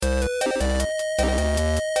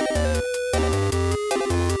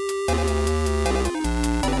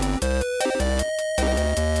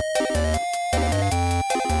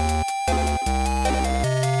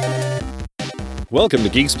Welcome to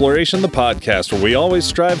Geek Exploration, the podcast where we always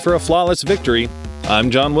strive for a flawless victory.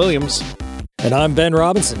 I'm John Williams. And I'm Ben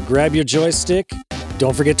Robinson. Grab your joystick,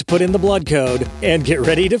 don't forget to put in the blood code, and get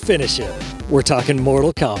ready to finish it. We're talking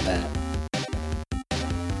Mortal Kombat.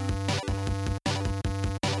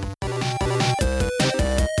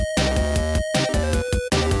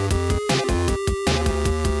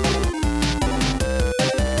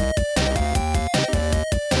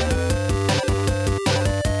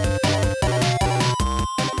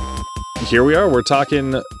 Here we are, we're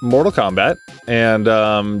talking Mortal Kombat,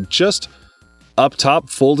 and just up top,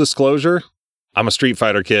 full disclosure, I'm a Street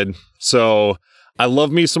Fighter kid, so I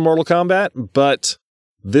love me some Mortal Kombat, but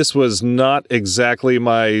this was not exactly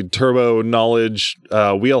my turbo knowledge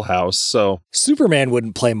wheelhouse, so... Superman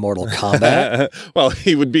wouldn't play Mortal Kombat. Well,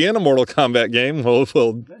 he would be in a Mortal Kombat game,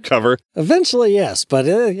 we'll cover. Eventually, yes, but,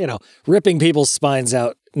 ripping people's spines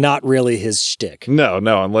out, not really his shtick. No,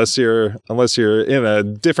 unless you're in a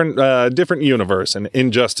different universe, an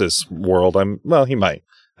Injustice world. He might.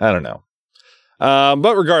 I don't know.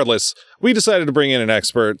 But regardless, we decided to bring in an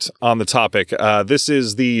expert on the topic. This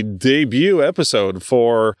is the debut episode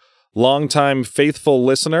for longtime faithful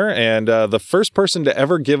listener and the first person to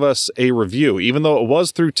ever give us a review, even though it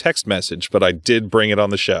was through text message, but I did bring it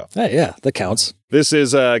on the show. Hey, yeah, that counts. This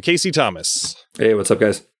is Casey Thomas. Hey, what's up,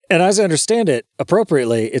 guys? And as I understand it,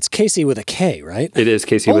 appropriately, it's Casey with a K, right? It is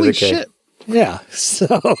Casey with a K. Holy shit. Yeah,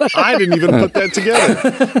 so... I didn't even put that together.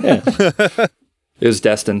 Yeah. It was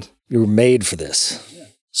destined. You were made for this.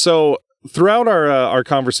 So throughout our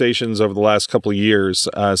conversations over the last couple of years,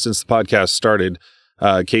 since the podcast started,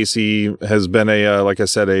 Casey has been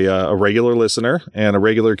a regular listener and a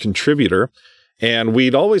regular contributor. And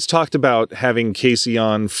we'd always talked about having Casey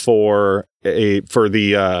on for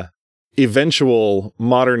the eventual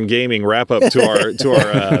modern gaming wrap up to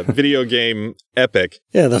our video game epic.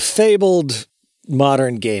 Yeah, the fabled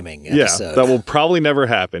modern gaming episode. Yeah, that will probably never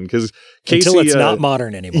happen because Casey, until it's not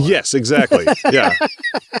modern anymore. Yes, exactly. Yeah,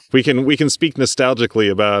 we can speak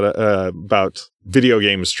nostalgically about video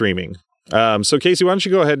game streaming. So Casey, why don't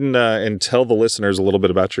you go ahead and tell the listeners a little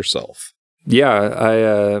bit about yourself?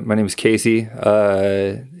 Yeah, my name is Casey. In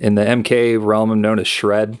the MK realm, I'm known as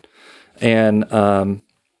Shred, and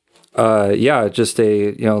just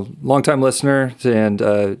a longtime listener, and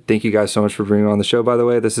thank you guys so much for bringing me on the show. By the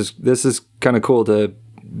way, this is kind of cool to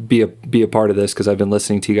be a part of this because I've been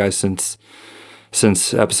listening to you guys since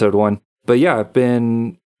episode 1. But yeah, I've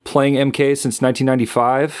been playing MK since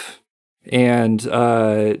 1995, and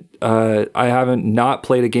I haven't not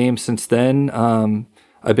played a game since then.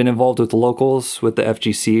 I've been involved with the locals with the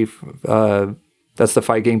FGC. That's the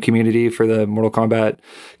fight game community for the Mortal Kombat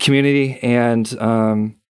community, and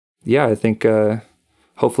I think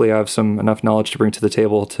hopefully I have enough knowledge to bring to the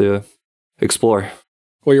table to explore.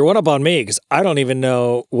 Well, you're one up on me because I don't even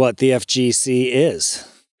know what the FGC is.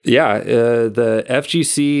 Yeah, the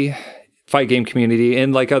FGC fight game community,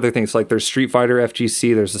 and like other things, like there's Street Fighter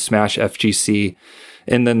FGC, there's the Smash FGC,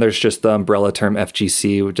 and then there's just the umbrella term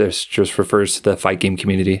FGC, which just refers to the fight game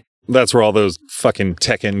community. That's where all those fucking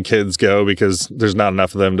Tekken kids go because there's not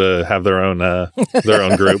enough of them to have their own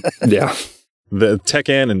group. Yeah. The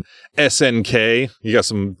Tekken and SNK, you got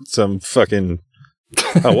some fucking...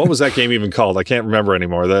 Oh, what was that game even called? I can't remember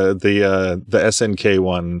anymore. The SNK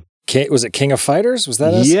one. Was it King of Fighters? Was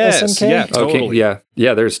that yes, SNK? Yeah, totally. Okay,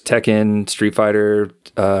 yeah. There's Tekken, Street Fighter,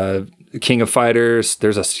 King of Fighters.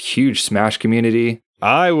 There's a huge Smash community.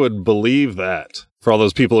 I would believe that for all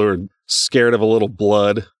those people who are scared of a little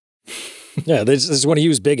blood. Yeah, they just want to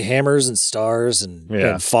use big hammers and stars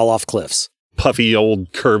and fall off cliffs. Puffy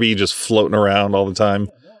old Kirby just floating around all the time,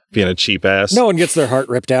 being a cheap ass. No one gets their heart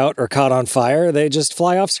ripped out or caught on fire. They just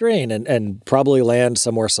fly off screen and probably land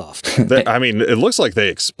somewhere soft. It looks like they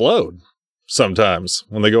explode sometimes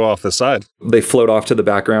when they go off the side. They float off to the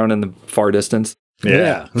background in the far distance.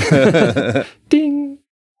 Yeah. Ding.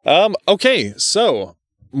 Okay, so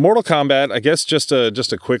Mortal Kombat, I guess just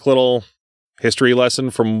a quick little history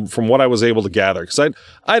lesson from what I was able to gather, because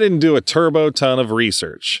I didn't do a turbo ton of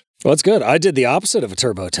research. Well, it's good. I did the opposite of a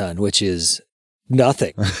turbo ton, which is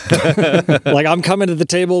nothing. Like I'm coming to the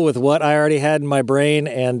table with what I already had in my brain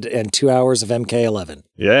and 2 hours of MK11.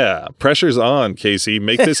 Yeah, pressure's on, Casey.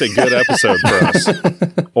 Make this a good episode for us,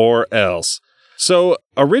 or else. So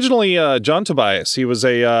originally, John Tobias, he was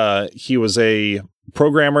a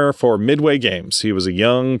programmer for Midway Games. He was a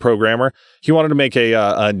young programmer. He wanted to make a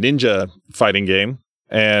ninja fighting game,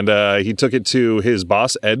 and he took it to his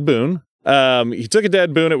boss, Ed Boon. He took it to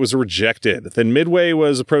Ed Boon. It was rejected. Then Midway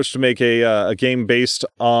was approached to make a game based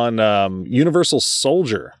on Universal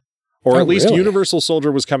Soldier, or at least really? Universal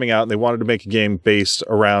Soldier was coming out, and they wanted to make a game based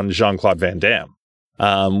around Jean-Claude Van Damme.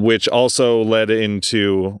 which also led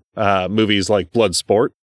into movies like Bloodsport,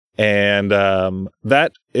 and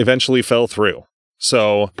that eventually fell through.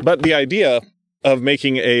 So, but the idea of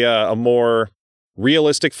making a more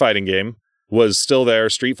realistic fighting game was still there.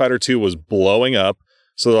 Street Fighter 2 was blowing up.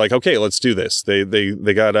 So they're like, okay, let's do this. They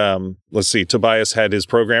got, let's see, Tobias had his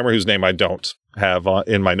programmer, whose name I don't have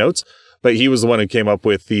in my notes, but he was the one who came up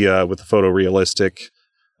with the photorealistic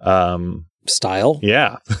style.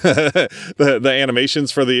 Yeah. the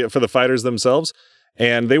animations for the fighters themselves.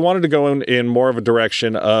 And they wanted to go in more of a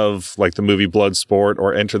direction of like the movie Bloodsport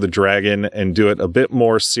or Enter the Dragon and do it a bit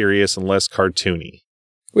more serious and less cartoony.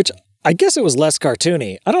 Which I guess it was less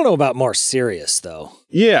cartoony. I don't know about more serious though.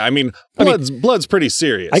 Yeah, I mean, Blood's pretty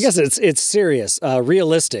serious. I guess it's serious.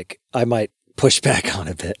 Realistic, I might push back on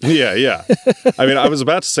a bit. Yeah. I mean, I was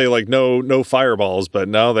about to say like no fireballs, but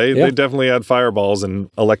no, they definitely had fireballs and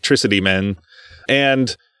electricity men.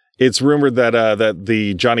 And it's rumored that that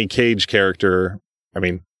the Johnny Cage character, I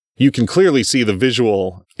mean, you can clearly see the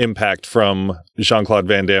visual impact from Jean-Claude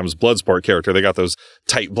Van Damme's Bloodsport character. They got those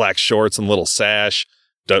tight black shorts and little sash,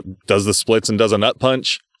 does the splits and does a nut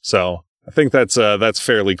punch. So I think that's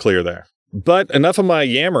fairly clear there. But enough of my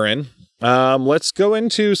yammering. Let's go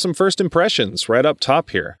into some first impressions right up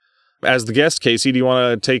top here. As the guest, Casey, do you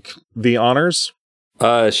want to take the honors?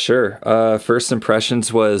 Sure. First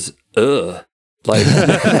impressions was, ugh. Like,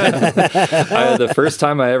 the first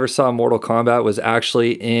time I ever saw Mortal Kombat was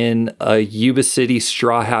actually in a Yuba City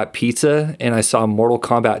Straw Hat Pizza, and I saw Mortal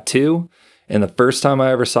Kombat 2. And the first time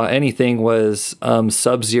I ever saw anything was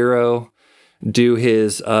Sub-Zero do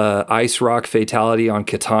his Ice Rock fatality on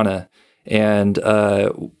Katana, and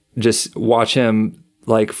just watch him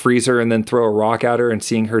like freeze her and then throw a rock at her, and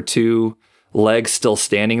seeing her two legs still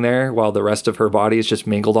standing there while the rest of her body is just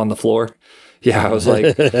mangled on the floor. Yeah, I was like,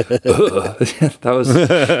 ugh. That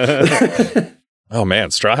was. Oh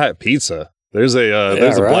man, Straw Hat Pizza. There's a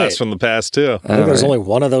blast from the past too. I think there's only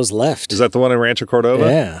one of those left. Is that the one in Rancho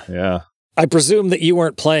Cordova? Yeah. I presume that you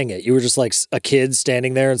weren't playing it. You were just like a kid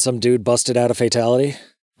standing there, and some dude busted out a fatality.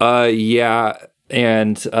 Yeah,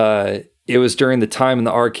 and it was during the time in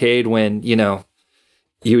the arcade when you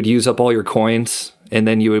would use up all your coins, and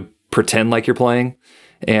then you would pretend like you're playing,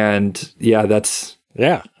 and yeah,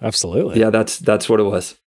 absolutely. Yeah, that's what it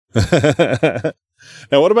was.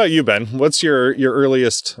 Now, what about you, Ben? What's your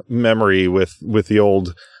earliest memory with the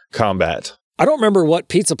old combat? I don't remember what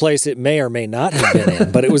pizza place it may or may not have been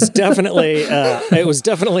in, but it was definitely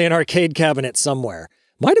an arcade cabinet somewhere.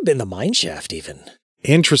 Might have been the Mineshaft even.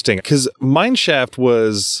 Interesting, because Mineshaft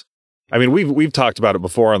was. I mean, we've talked about it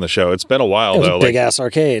before on the show. It's been a while though. Big ass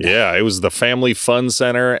arcade. Yeah, it was the family fun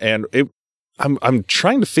center, and I'm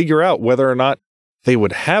trying to figure out whether or not they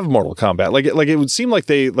would have Mortal Kombat. Like it would seem like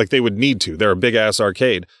they would need to. They're a big ass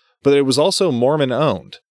arcade, but it was also Mormon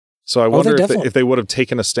owned. So I wonder if they would have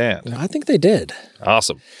taken a stand. I think they did.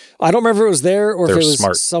 Awesome. I don't remember if it was there or if it was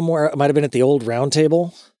smart. Somewhere. It might have been at the old Round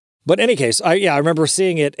Table. But in any case, I remember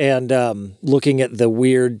seeing it and looking at the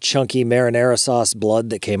weird, chunky marinara sauce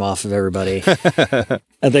blood that came off of everybody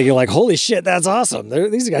and thinking like, holy shit, that's awesome.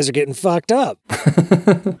 These guys are getting fucked up.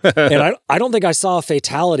 And I don't think I saw a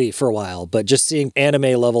fatality for a while, but just seeing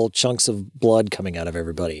anime-level chunks of blood coming out of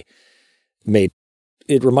everybody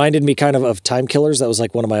it reminded me kind of Time Killers. That was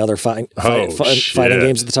like one of my other fighting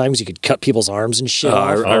games at the time. You could cut people's arms and shit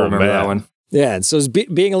off. I remember that one. Yeah, and so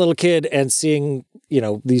being a little kid and seeing,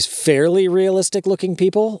 these fairly realistic looking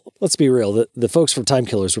people. Let's be real, the folks from Time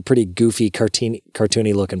Killers were pretty goofy,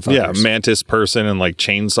 cartoony looking fighters. Yeah, mantis person and like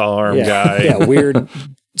chainsaw arm guy. Yeah, weird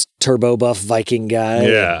turbo buff Viking guy.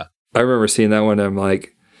 Yeah. I remember seeing that one and I'm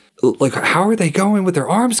like, how are they going with their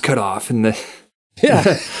arms cut off? And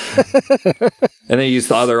yeah. And they use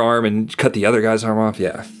the other arm and cut the other guy's arm off.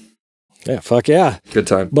 Yeah. Yeah, fuck yeah. Good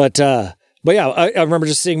time. But yeah, I remember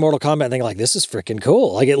just seeing Mortal Kombat and thinking like, this is freaking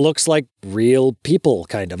cool. Like it looks like real people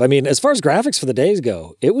kind of. I mean, as far as graphics for the days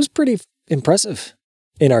go, it was pretty impressive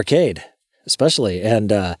in arcade, especially. And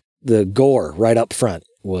the gore right up front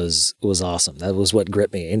was awesome. That was what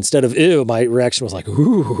gripped me. Instead of ew, my reaction was like,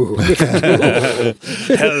 ooh.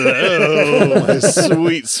 Hello, my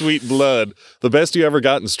sweet, sweet blood. The best you ever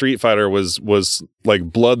got in Street Fighter was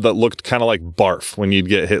like blood that looked kind of like barf when you'd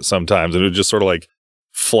get hit sometimes. And it would just sort of like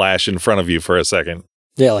flash in front of you for a second.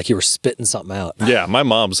 Yeah, like you were spitting something out. Yeah, my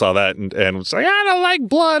mom saw that and was like, I don't like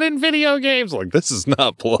blood in video games. Like, this is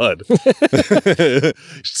not blood.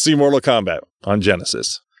 See Mortal Kombat on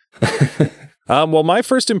Genesis. Well, my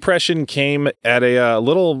first impression came at a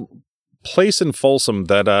little place in Folsom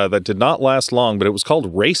that did not last long, but it was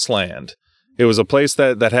called Raceland. It was a place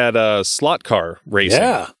that had a slot car racing.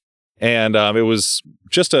 Yeah. And it was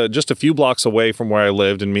just a few blocks away from where I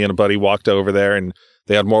lived, and me and a buddy walked over there, and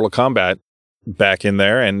they had Mortal Kombat back in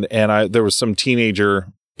there, and there was some teenager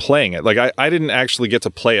playing it. Like I didn't actually get to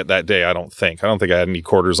play it that day, I don't think I had any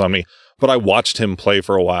quarters on me, but I watched him play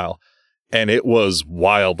for a while, and it was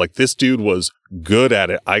wild. Like, this dude was good at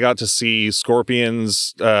it. I got to see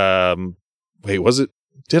Scorpions. Did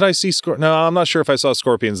I see No, I'm not sure if I saw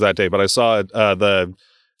Scorpions that day, but I saw the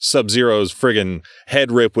Sub-Zero's friggin'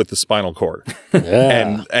 head rip with the spinal cord.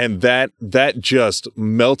 Yeah. And that just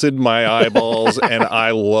melted my eyeballs, and I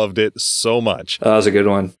loved it so much. That was a good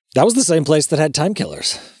one. That was the same place that had Time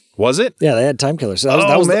Killers. Was it? Yeah, they had Time Killers.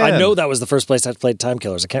 I know that was the first place I played Time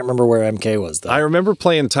Killers. I can't remember where MK was, though. I remember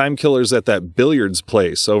playing Time Killers at that billiards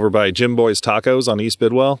place over by Jim Boy's Tacos on East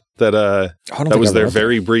Bidwell. That was there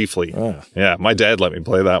very briefly. Oh. Yeah, my dad let me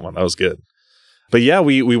play that one. That was good. But yeah,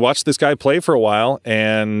 we watched this guy play for a while,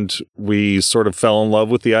 and we sort of fell in love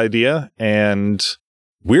with the idea. And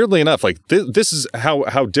weirdly enough, like this is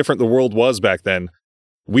how different the world was back then.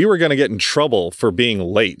 We were going to get in trouble for being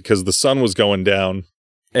late because the sun was going down,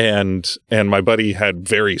 and my buddy had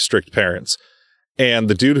very strict parents. And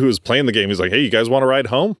the dude who was playing the game, he's like, "Hey, you guys want to ride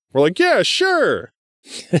home?" We're like, "Yeah, sure."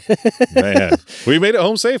 Man, we made it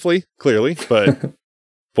home safely, clearly, but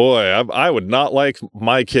boy, I would not like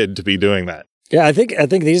my kid to be doing that. Yeah, I think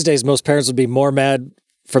these days most parents would be more mad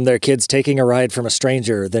from their kids taking a ride from a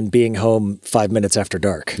stranger than being home 5 minutes after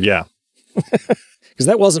dark. Yeah. Because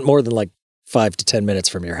that wasn't more than like 5 to 10 minutes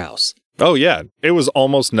from your house. Oh, yeah. It was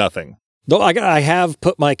almost nothing. Though I have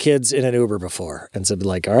put my kids in an Uber before and said,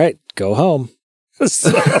 like, all right, go home. So,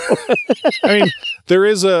 I mean, there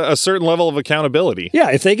is a certain level of accountability. yeah,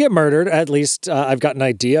 if they get murdered, at least I've got an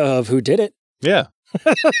idea of who did it. Yeah.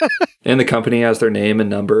 And the company has their name and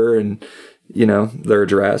number and, their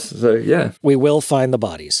address. So, yeah. We will find the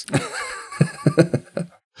bodies.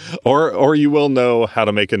 Or you will know how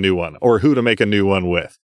to make a new one, or who to make a new one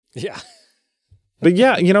with. Yeah. But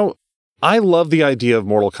yeah, I love the idea of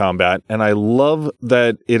Mortal Kombat, and I love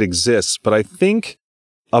that it exists, but I think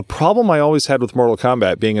a problem I always had with Mortal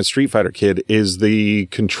Kombat being a Street Fighter kid is the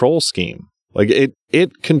control scheme. Like,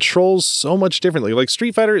 it controls so much differently. Like,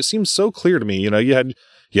 Street Fighter, it seems so clear to me. You had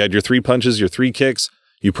your 3 punches, your 3 kicks,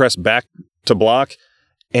 you press back to block.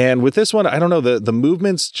 And with this one, I don't know, the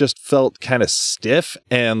movements just felt kind of stiff,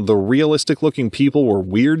 and the realistic looking people were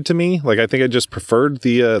weird to me. Like, I think I just preferred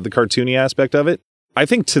the cartoony aspect of it. I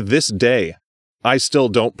think to this day, I still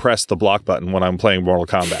don't press the block button when I'm playing Mortal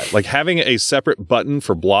Kombat. Like, having a separate button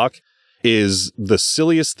for block is the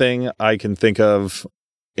silliest thing I can think of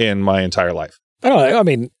in my entire life. I don't know. I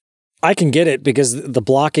mean, I can get it because the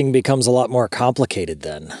blocking becomes a lot more complicated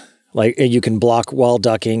then. Like, you can block while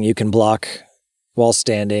ducking, you can block while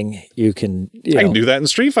standing, I can do that in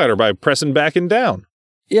Street Fighter by pressing back and down.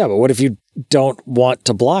 Yeah, but what if you don't want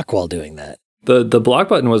to block while doing that? The block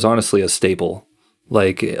button was honestly a staple,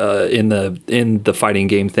 like in the fighting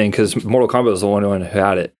game thing, because Mortal Kombat was the one who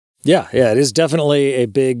had it. Yeah, it is definitely a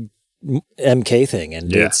big MK thing,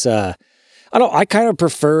 and it's I kind of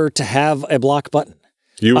prefer to have a block button.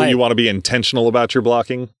 You want to be intentional about your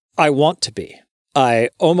blocking? I want to be. I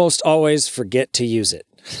almost always forget to use it.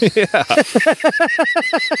 Yeah.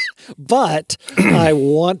 But I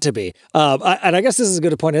want to be. And I guess this is a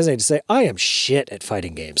good point, isn't it, to say I am shit at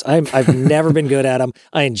fighting games. I've never been good at them.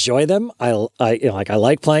 I enjoy them. I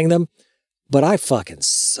like playing them, but I fucking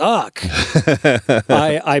suck.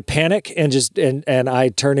 I panic and I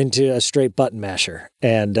turn into a straight button masher.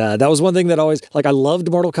 And that was one thing that always, like, I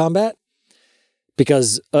loved Mortal Kombat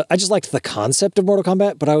because I just liked the concept of Mortal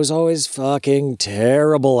Kombat, but I was always fucking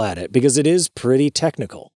terrible at it because it is pretty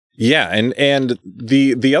technical. Yeah, and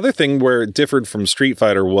the other thing where it differed from Street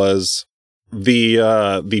Fighter was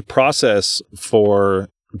the process for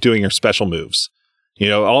doing your special moves.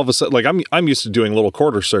 All of a sudden, like, I'm used to doing little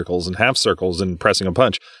quarter circles and half circles and pressing a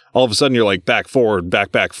punch. All of a sudden, you're like back, forward,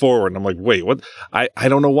 back, forward. And I'm like, wait, what? I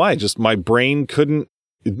don't know why. Just my brain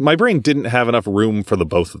didn't have enough room for the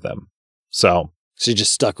both of them. So you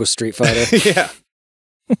just stuck with Street Fighter? Yeah.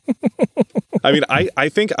 I mean, I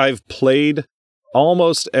think I've played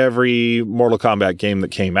almost every Mortal Kombat game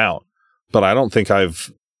that came out, but I don't think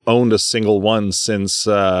I've owned a single one since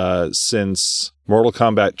Mortal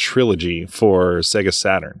Kombat Trilogy for Sega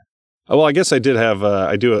Saturn. Oh, well, I guess I did have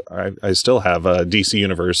I still have DC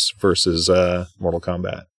Universe versus Mortal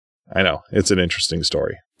Kombat. I know, it's an interesting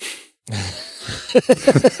story.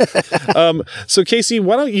 So Casey,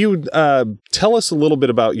 why don't you tell us a little bit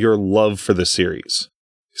about your love for the series?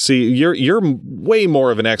 See, you're way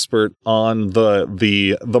more of an expert on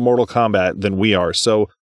the Mortal Kombat than we are. So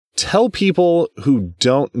tell people who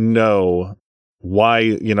don't know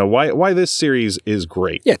why this series is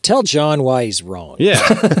great. Yeah, tell John why he's wrong. Yeah.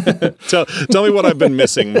 tell me what I've been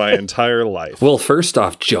missing my entire life. Well, first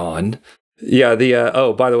off, John. Yeah,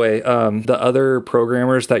 by the way, the other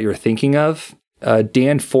programmers that you're thinking of,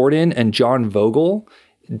 Dan Forden and John Vogel.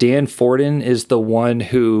 Dan Forden is the one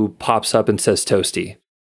who pops up and says Toasty.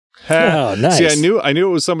 Oh, nice. See, I knew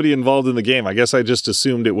it was somebody involved in the game. I guess I just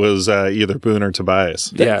assumed it was either Boone or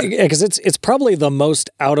Tobias. Yeah, because it's probably the most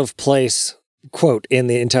out of place quote in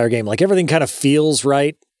the entire game. Like everything kind of feels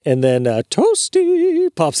right, and then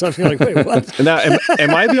Toasty pops up. You're like, wait, what? Now,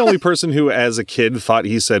 am I the only person who, as a kid, thought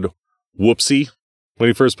he said "whoopsie" when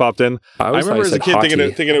he first popped in? I remember as a kid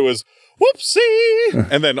thinking it was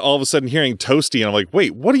 "whoopsie," and then all of a sudden hearing "Toasty," and I'm like,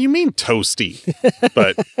 wait, what do you mean "Toasty"?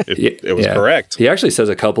 But it was correct. He actually says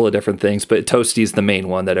a couple of different things, but Toasty's the main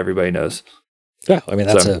one that everybody knows. Yeah, I mean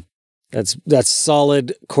that's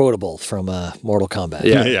solid quotable from Mortal Kombat.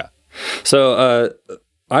 Yeah. So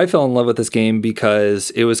I fell in love with this game because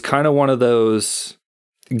it was kind of one of those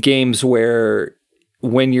games where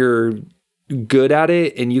when you're good at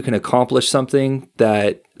it and you can accomplish something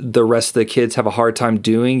that the rest of the kids have a hard time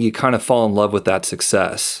doing, you kind of fall in love with that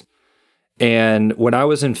success. And when I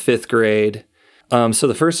was in 5th grade, so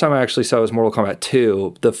the first time I actually saw was Mortal Kombat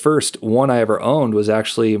 2. The first one I ever owned was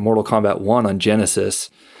actually Mortal Kombat 1 on Genesis.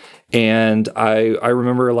 And I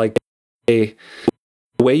remember like the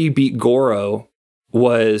way you beat Goro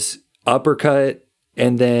was uppercut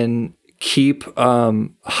and then keep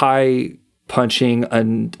high punching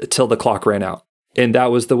until the clock ran out. And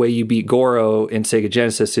that was the way you beat Goro in Sega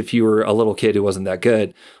Genesis if you were a little kid who wasn't that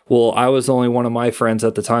good. Well, I was the only one of my friends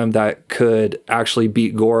at the time that could actually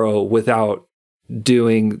beat Goro without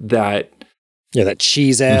doing that. Yeah, that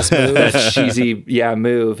cheese ass move. That cheesy,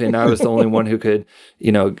 move. And I was the only one who could,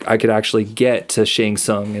 I could actually get to Shang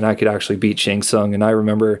Tsung and I could actually beat Shang Tsung. And I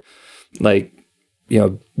remember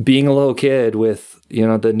being a little kid with,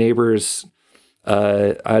 the neighbors.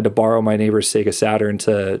 I had to borrow my neighbor's Sega Saturn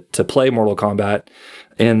to play Mortal Kombat.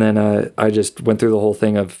 And then I just went through the whole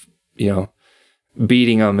thing of,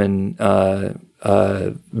 beating them and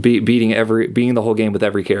beating the whole game with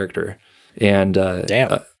every character. And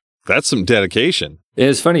damn. That's some dedication.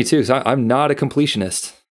 It's funny too, because I'm not a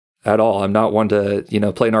completionist at all. I'm not one to,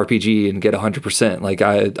 play an RPG and get 100%. Like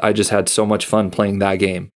I just had so much fun playing that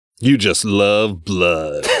game. You just love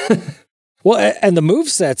blood. Well, and the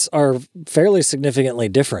movesets are fairly significantly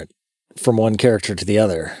different from one character to the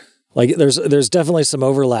other. Like there's definitely some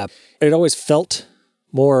overlap. It always felt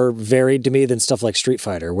more varied to me than stuff like Street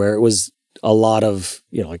Fighter, where it was a lot of,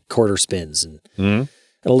 like quarter spins and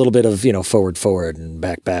a little bit of, forward and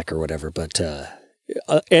back or whatever. But,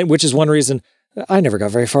 and which is one reason I never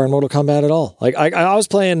got very far in Mortal Kombat at all. Like I was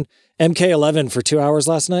playing MK11 for 2 hours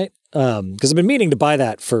last night. Cause I've been meaning to buy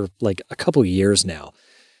that for like a couple years now.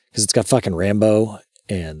 Cause it's got fucking Rambo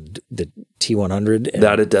and the T-100.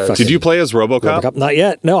 That it does. Did you play as RoboCop? Not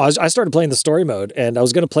yet. No, I started playing the story mode and I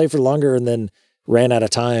was going to play for longer and then ran out of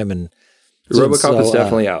time. And RoboCop is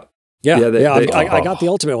definitely out. I got the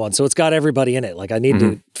ultimate one, so it's got everybody in it. Like I need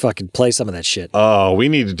to fucking play some of that shit. Oh, we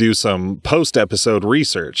need to do some post-episode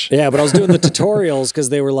research. Yeah, but I was doing the tutorials because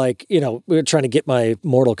they were like, we were trying to get my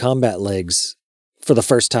Mortal Kombat legs for the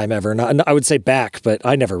first time ever. And I would say back, but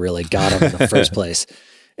I never really got them in the first place.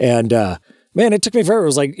 And man, it took me forever. It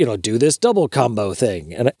was like, do this double combo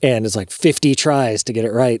thing. And it's like 50 tries to get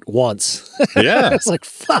it right once. Yeah. It's like,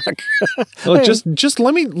 fuck. Well, just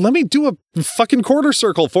let me do a fucking quarter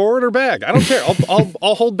circle forward or back. I don't care.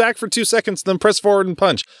 I'll hold back for 2 seconds, then press forward and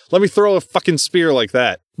punch. Let me throw a fucking spear like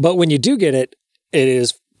that. But when you do get it, it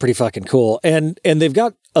is pretty fucking cool. And they've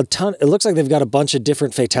got a ton, it looks like they've got a bunch of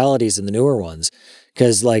different fatalities in the newer ones.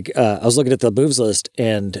 Cause like, I was looking at the moves list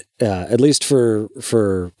and, at least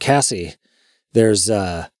for Cassie, there's,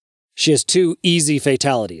 she has 2 easy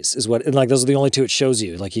fatalities and like, those are the only 2 it shows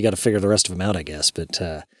you. Like you got to figure the rest of them out, I guess. But,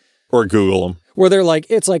 or Google them where they're like,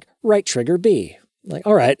 it's like right trigger B. Like,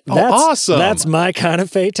 all right, that's awesome. That's my kind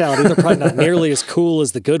of fatality. They're probably not nearly as cool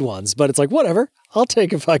as the good ones, but it's like, whatever, I'll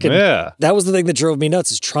take a fucking, That was the thing that drove me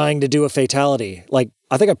nuts is trying to do a fatality. Like,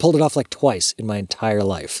 I think I pulled it off like twice in my entire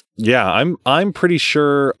life. Yeah, I'm pretty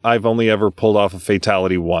sure I've only ever pulled off a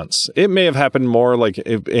fatality once. It may have happened more like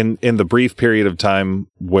in the brief period of time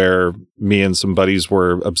where me and some buddies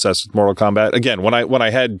were obsessed with Mortal Kombat. Again, when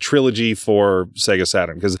I had Trilogy for Sega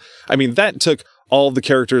Saturn, because I mean that took all the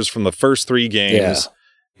characters from the first 3 games,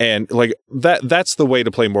 and like that's the way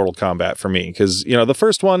to play Mortal Kombat for me. Because the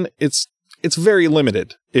first one, it's very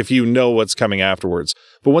limited if you know what's coming afterwards.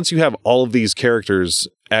 But once you have all of these characters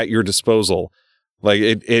at your disposal, like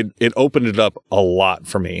it opened it up a lot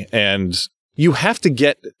for me. And you have to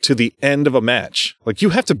get to the end of a match. Like, you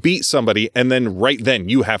have to beat somebody, and then right then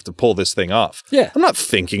you have to pull this thing off. Yeah. I'm not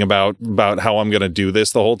thinking about how I'm going to do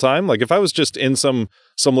this the whole time. Like, if I was just in some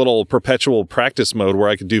little perpetual practice mode where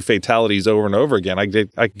I could do fatalities over and over again, I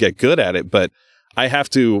could get good at it. But I have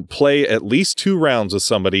to play at least 2 rounds with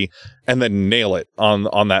somebody and then nail it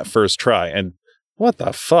on that first try. And what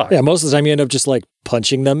the fuck? Yeah, most of the time you end up just like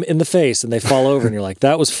punching them in the face and they fall over and you're like,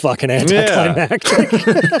 that was fucking anticlimactic.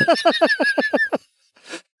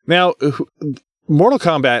 Now, Mortal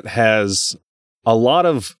Kombat has a lot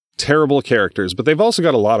of terrible characters, but they've also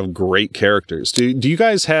got a lot of great characters. Do you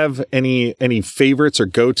guys have any favorites or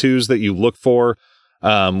go-tos that you look for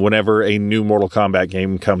whenever a new Mortal Kombat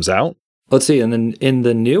game comes out? Let's see. And then in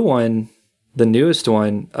the new one, the newest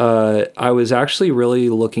one, I was actually really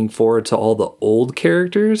looking forward to all the old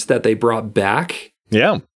characters that they brought back.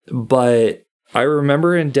 Yeah. But I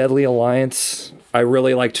remember in Deadly Alliance, I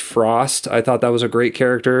really liked Frost. I thought that was a great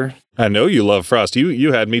character. I know you love Frost.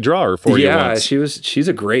 You had me draw her for you once. She's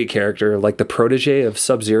a great character, like the protege of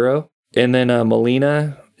Sub-Zero. And then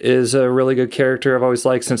Melina is a really good character I've always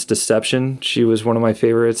liked since Deception. She was one of my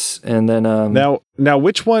favorites. And then now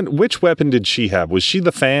which weapon did she have? Was she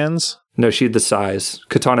the fans? No, she had the size.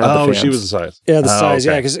 Katana had the fans. She was the size. Yeah, the size.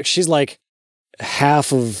 Okay. Yeah, because she's like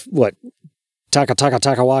half of what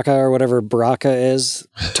Takawaka or whatever Baraka is.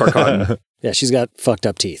 Tarkatan. Yeah, she's got fucked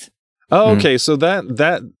up teeth. Oh, okay. So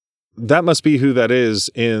that must be who that is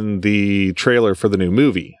in the trailer for the new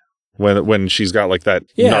movie when she's got like that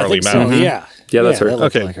gnarly mouth. So. Yeah, that's her.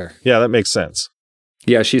 Okay, like her. Yeah, that makes sense.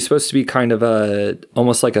 Yeah, she's supposed to be kind of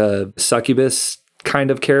almost like a succubus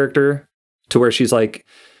kind of character, to where she's like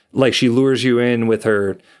she lures you in with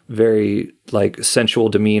her very like sensual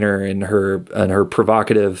demeanor and her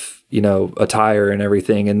provocative, attire and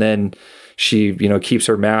everything, and then she, keeps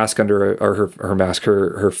her mask under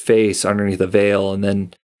her face underneath the veil, and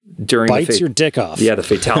then during bites your dick off. Yeah, the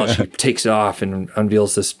fatality, she takes it off and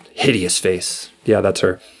unveils this hideous face. Yeah, that's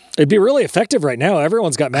her. It'd be really effective right now.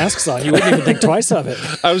 Everyone's got masks on. You wouldn't even think twice of it.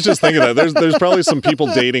 I was just thinking that there's probably some people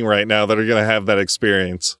dating right now that are going to have that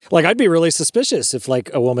experience. Like, I'd be really suspicious if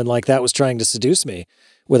like a woman like that was trying to seduce me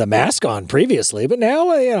with a mask on previously, but now,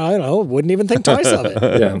 I don't know, wouldn't even think twice of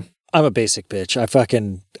it. Yeah. I'm a basic bitch.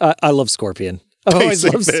 I love Scorpion. I've always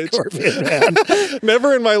loved Scorpion, man.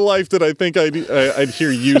 Never in my life did I think I'd hear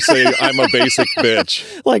you say I'm a basic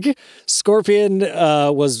bitch. Like, Scorpion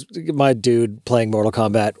was my dude playing Mortal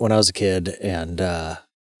Kombat when I was a kid, and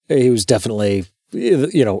he was definitely,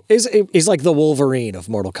 he's like the Wolverine of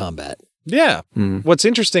Mortal Kombat. Yeah. What's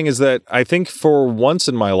interesting is that I think for once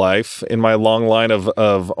in my life, in my long line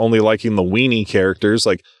of only liking the weenie characters,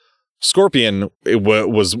 like Scorpion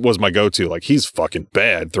was my go-to. Like, he's fucking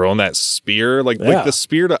bad throwing that spear, like the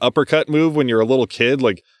spear to uppercut move when you're a little kid.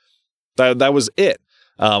 Like that was it.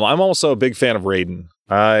 I'm also a big fan of Raiden.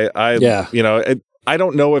 I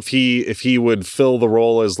don't know if he would fill the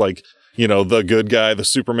role as like, the good guy, the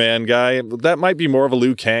Superman guy. That might be more of a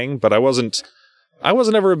Liu Kang, but I wasn't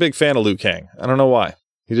ever a big fan of Liu Kang. I don't know why.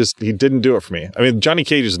 He didn't do it for me. I mean, Johnny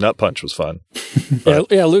Cage's nut punch was fun.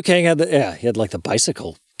 Yeah, Liu Kang he had like the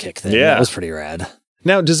bicycle kick thing. Yeah. That was pretty rad.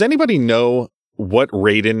 Now, does anybody know what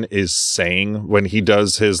Raiden is saying when he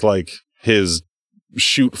does his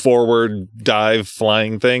shoot forward dive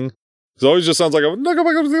flying thing? It always just sounds like I'm like, I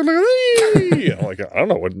don't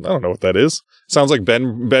know what that is. Sounds like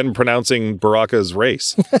Ben pronouncing Baraka's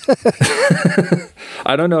race.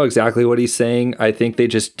 I don't know exactly what he's saying. I think they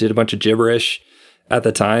just did a bunch of gibberish at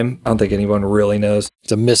the time. I don't think anyone really knows.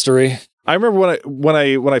 It's a mystery. I remember when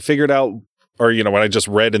I figured out, or when I just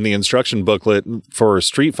read in the instruction booklet for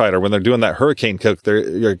Street Fighter, when they're doing that hurricane kick,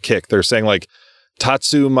 they're saying like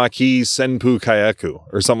Tatsu Maki Senpu Kayaku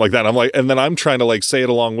or something like that. I'm like, and then I'm trying to like say it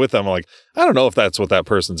along with them. I'm like, I don't know if that's what that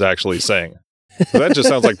person's actually saying. That just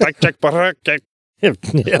sounds like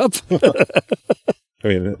Yep. I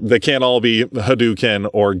mean, they can't all be Hadouken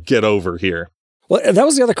or get over here. Well, that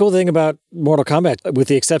was the other cool thing about Mortal Kombat, with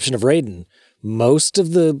the exception of Raiden. Most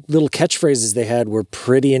of the little catchphrases they had were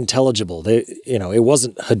pretty intelligible. It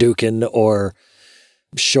wasn't Hadouken or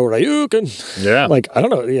Shoryuken. Yeah. Like, I don't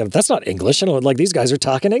know. That's not English. I don't know. Like, these guys are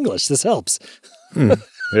talking English. This helps.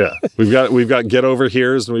 Yeah. We've got get over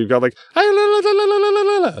here's, and we've got like.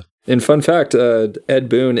 And fun fact, Ed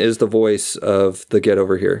Boon is the voice of the Get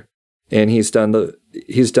Over Here, and he's done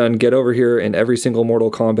Get Over Here in every single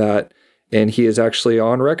Mortal Kombat, and he is actually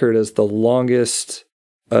on record as the longest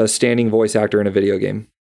standing voice actor in a video game.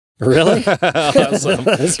 Really? Awesome.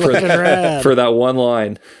 That's fucking rad. For that one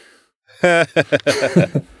line.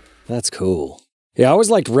 That's cool. Yeah, I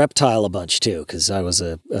always liked Reptile a bunch too, because I was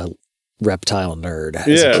a Reptile nerd.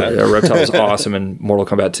 Yeah, Reptile was awesome in Mortal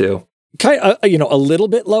Kombat 2. Kind of, a little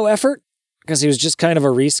bit low effort because he was just kind of a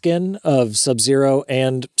reskin of Sub-Zero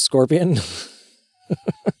and Scorpion.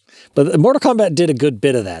 But Mortal Kombat did a good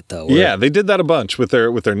bit of that, though. Yeah, they did that a bunch with their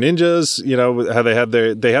ninjas. You know how they had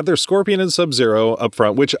their Scorpion and Sub-Zero up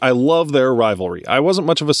front, which I love their rivalry. I wasn't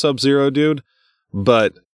much of a Sub-Zero dude,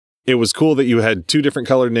 but it was cool that you had two different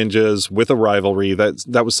colored ninjas with a rivalry.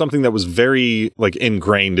 That was something that was very like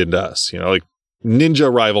ingrained into us. You know, like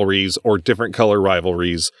ninja rivalries or different color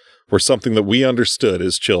rivalries were something that we understood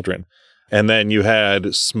as children. And then you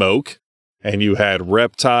had Smoke. And you had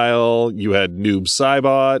Reptile, you had Noob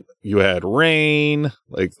Saibot, you had Rain.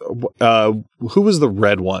 Like, who was the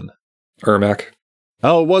red one? Ermac.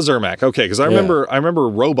 Oh, it was Ermac. Okay, because I remember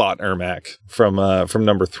Robot Ermac from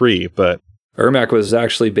number 3. But Ermac was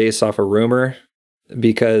actually based off a rumor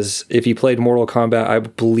because if you played Mortal Kombat, I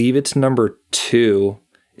believe it's number 2.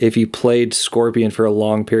 If you played Scorpion for a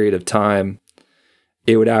long period of time,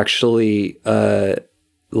 it would actually.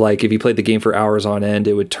 Like if you played the game for hours on end,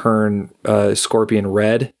 it would turn Scorpion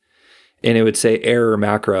red, and it would say error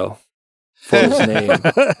macro for his name.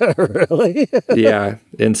 Really? Yeah,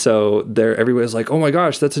 and so everybody's like, "Oh my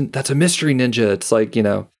gosh, that's a mystery ninja." It's like,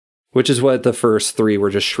 which is what the first 3 were,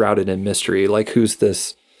 just shrouded in mystery. Like, who's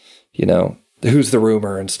this? Who's the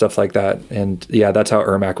rumor and stuff like that. And yeah, that's how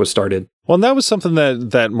Ermac was started. Well, and that was something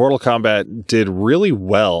that Mortal Kombat did really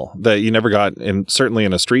well that you never got certainly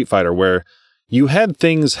in a Street Fighter, where you had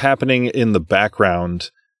things happening in the background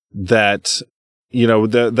that,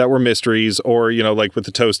 that were mysteries, or, like with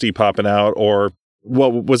the Toasty popping out, or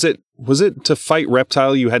was it to fight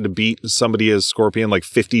Reptile, you had to beat somebody as Scorpion like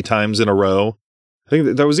 50 times in a row? I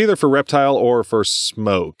think that was either for Reptile or for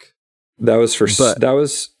Smoke. That was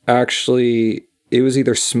it was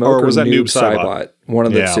either Smoke or was Noob Saibot. One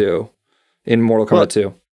of the two in Mortal Kombat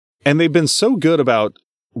 2. And they've been so good about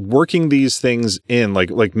working these things in,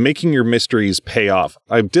 like making your mysteries pay off.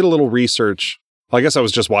 I did a little research. I guess I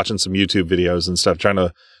was just watching some YouTube videos and stuff, trying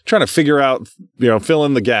to figure out, fill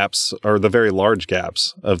in the gaps, or the very large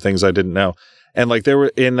gaps of things I didn't know. And like there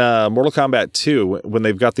were in Mortal Kombat 2, when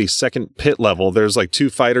they've got the second pit level, there's like 2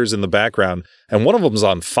 fighters in the background, and one of them's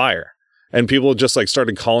on fire, and people just like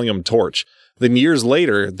started calling him Torch. Then years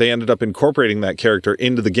later, they ended up incorporating that character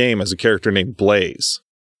into the game as a character named Blaze.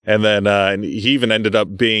 And then and he even ended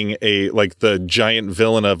up being the giant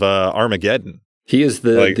villain of Armageddon. He is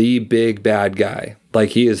the big bad guy. Like,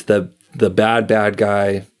 he is the bad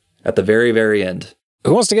guy at the very, very end.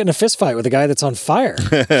 Who wants to get in a fist fight with a guy that's on fire?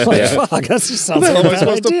 Fuck, that just sounds like a bad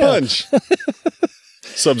idea. To punch?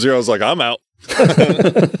 Sub-Zero's like, I'm out.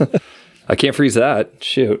 I can't freeze that.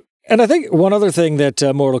 Shoot. And I think one other thing that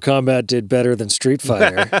Mortal Kombat did better than Street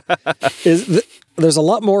Fighter is there's a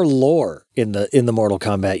lot more lore in the Mortal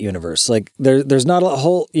Kombat universe. Like there's not a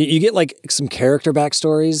whole, you get like some character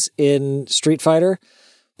backstories in Street Fighter,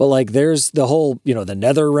 but like there's the whole, the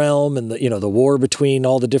Nether Realm and the war between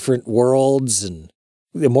all the different worlds, and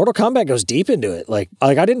the Mortal Kombat goes deep into it. Like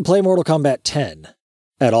I didn't play Mortal Kombat 10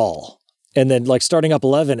 at all. And then like starting up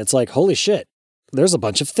 11, it's like, holy shit, there's a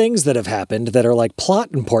bunch of things that have happened that are like plot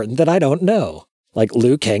important that I don't know. Like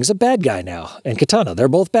Liu Kang's a bad guy now, and Kitana, they're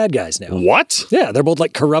both bad guys now. What? Yeah, they're both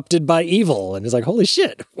like corrupted by evil, and it's like, holy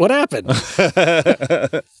shit, what happened?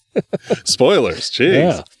 Spoilers,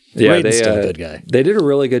 jeez. Yeah, Raiden's still a good guy. They did a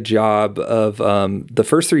really good job of the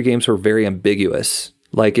first 3 games were very ambiguous,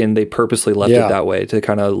 and they purposely left it that way to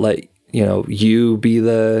kind of let you be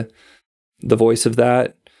the voice of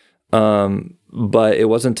that. But it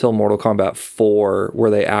wasn't until Mortal Kombat 4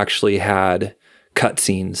 where they actually had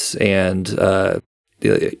cutscenes and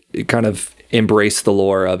it kind of embraced the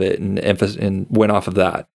lore of it and went off of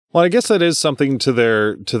that. Well, I guess that is something to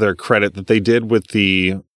their credit that they did with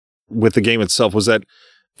the game itself, was that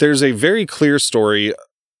there's a very clear story,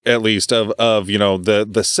 at least of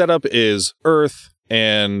the setup is Earth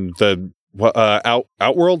and the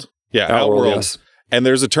Outworld. Yeah, Outworld. Yes. And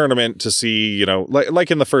there's a tournament to see,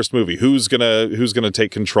 like in the first movie, who's gonna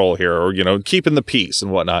take control here, or keeping the peace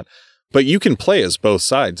and whatnot. But you can play as both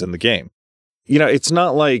sides in the game. It's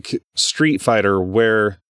not like Street Fighter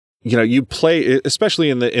where you play, especially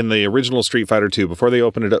in the original Street Fighter 2 before they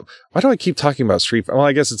opened it up. Why do I keep talking about Street Fighter? Well,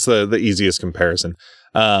 I guess it's the easiest comparison,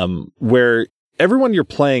 where everyone you're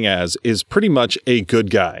playing as is pretty much a good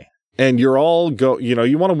guy, and you're all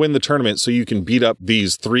you want to win the tournament so you can beat up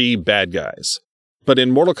these 3 bad guys. But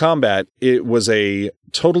in Mortal Kombat, it was a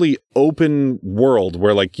totally open world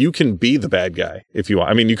where you can be the bad guy if you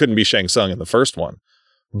want. I mean, you couldn't be Shang Tsung in the first one,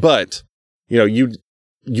 but you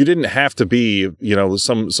didn't have to be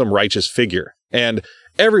some righteous figure. And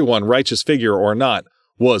everyone, righteous figure or not,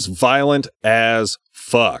 was violent as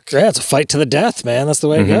fuck. Yeah, it's a fight to the death, man. That's the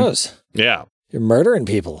way it goes. Yeah. You're murdering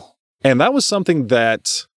people. And that was something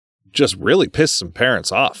that just really pissed some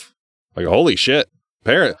parents off. Like, holy shit.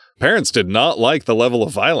 Parents did not like the level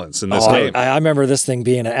of violence in this game. I remember this thing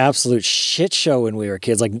being an absolute shit show when we were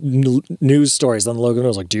kids. Like news stories on the local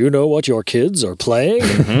news, like, do you know what your kids are playing?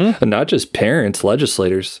 And not just parents,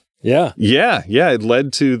 legislators. Yeah. Yeah. It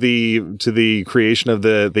led to the creation of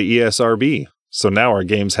the ESRB. So now our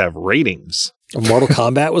games have ratings. Mortal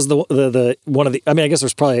Kombat was the one of the. I mean, I guess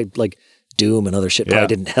there's probably like Doom and other shit probably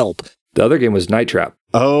didn't help. The other game was Night Trap.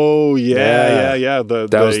 Oh yeah. That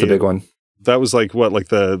was the big one. That was like what, like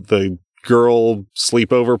the girl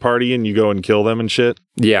sleepover party, and you go and kill them and shit.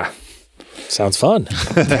 Yeah, sounds fun.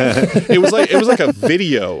 It was like a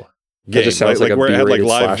video game, just sounds like a where it had like B-rated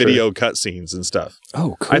live slasher. video cutscenes and stuff.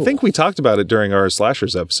 Oh, cool. I think we talked about it during our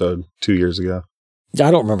slashers episode 2 years ago. I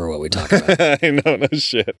don't remember what we talked about. I know, no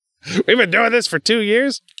shit. We've been doing this for 2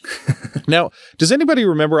 years. Now, does anybody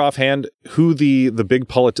remember offhand who the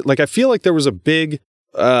big like, I feel like there was a big,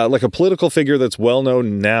 like a political figure that's well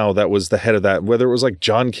known now that was the head of that, whether it was like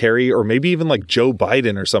John Kerry or maybe even like Joe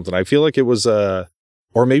Biden or something. I feel like it was, or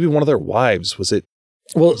maybe one of their wives. Was it?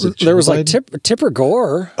 Well, was it there was Joe like Biden? Tipper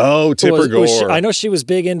Gore. Oh, Tipper Gore. I know she was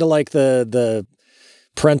big into like the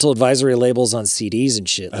parental advisory labels on CDs and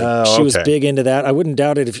shit. Like, she was big into that. I wouldn't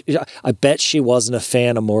doubt it. I bet she wasn't a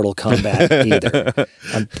fan of Mortal Kombat either.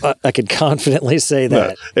 I could confidently say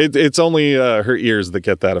that. No, it's only her ears that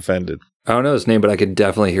get that offended. I don't know his name, but I could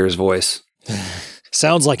definitely hear his voice.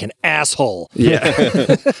 Sounds like an asshole. Yeah.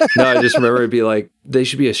 No, I just remember it'd be like, they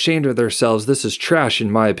should be ashamed of themselves. This is trash,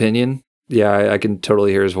 in my opinion. Yeah, I can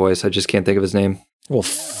totally hear his voice. I just can't think of his name. Well,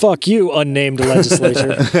 fuck you, unnamed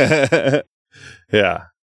legislature. Yeah.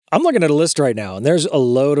 I'm looking at a list right now, and there's a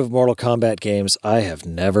load of Mortal Kombat games I have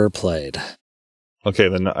never played. Okay,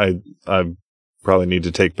 then I probably need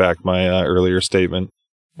to take back my earlier statement.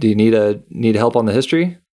 Do you need help on the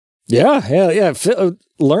history? Yeah.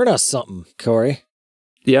 Learn us something, Corey.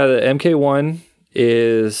 Yeah, the MK1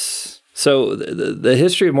 is... So the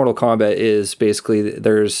history of Mortal Kombat is basically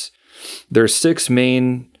there's 6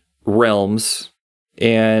 main realms,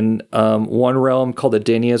 and one realm called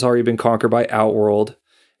Edenia has already been conquered by Outworld,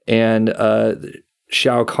 and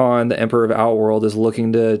Shao Kahn, the Emperor of Outworld, is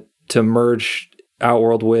looking to merge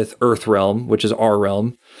Outworld with Earthrealm, which is our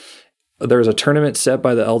realm. There's a tournament set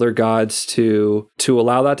by the Elder Gods to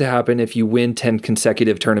allow that to happen if you win 10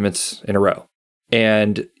 consecutive tournaments in a row.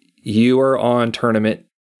 And you are on tournament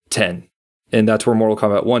 10. And that's where Mortal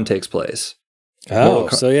Kombat 1 takes place. Oh,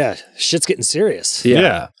 so yeah, shit's getting serious.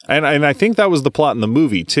 Yeah. And I think that was the plot in the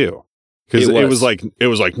movie too. Because it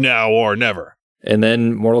was like now or never. And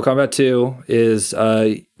then Mortal Kombat 2 is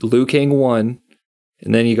Liu Kang 1.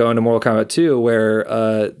 And then you go into Mortal Kombat 2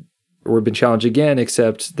 where we've been challenged again,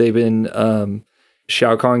 except they've been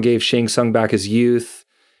Shao Kahn gave Shang Tsung back his youth.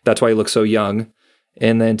 That's why he looks so young.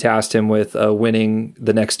 And then tasked him with winning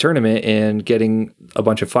the next tournament and getting a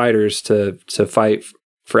bunch of fighters to fight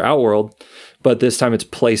for Outworld. But this time it's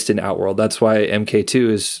placed in Outworld. That's why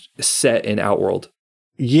MK2 is set in Outworld.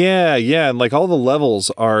 Yeah, and like all the levels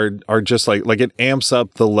are just like it amps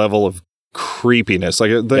up the level of creepiness.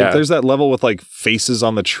 Like there's that level with like faces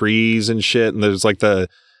on the trees and shit, and there's like the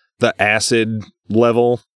acid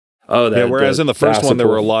level. Oh, whereas in the first one there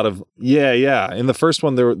were a lot of in the first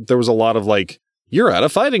one there was a lot of like, you're at a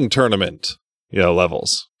fighting tournament,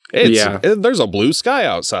 levels. There's a blue sky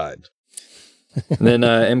outside. And then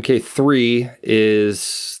MK3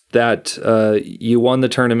 is that you won the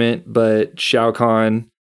tournament, but Shao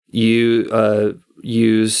Kahn used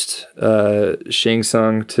Shang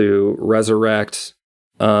Tsung to resurrect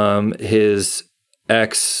his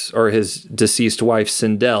ex or his deceased wife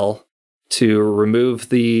Sindel to remove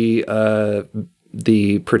the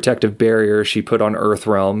protective barrier she put on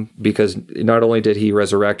Earthrealm, because not only did he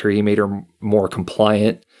resurrect her, he made her more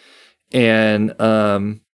compliant. And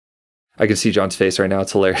I can see John's face right now.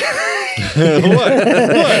 It's hilarious.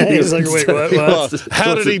 What? He's like, wait, what? Well,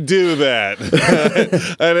 how did he do that?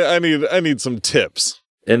 I need some tips.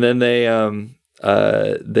 And then they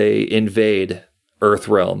invade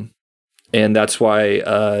Earthrealm, and that's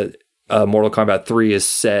why Mortal Kombat 3 is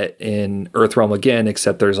set in Earthrealm again,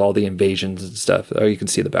 except there's all the invasions and stuff. Oh, you can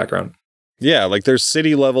see the background. Yeah, like there's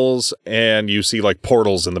city levels, and you see like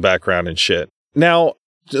portals in the background and shit. Now,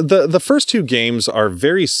 the first 2 games are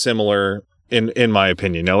very similar in my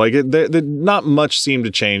opinion. Now, like not much seemed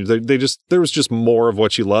to change. There was just more of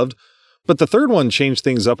what you loved, but the third one changed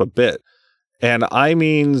things up a bit. And I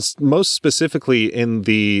mean, most specifically in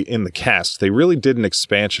the cast, they really did an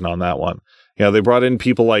expansion on that one. They brought in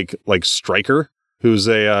people like Stryker, who's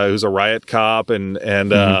a riot cop, and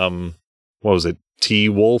what was it?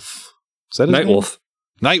 T-Wolf? Is that his name? Nightwolf.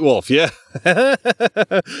 Nightwolf, yeah.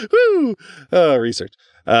 Woo! Research.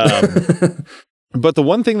 But the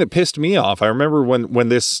one thing that pissed me off, I remember when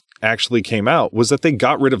this actually came out, was that they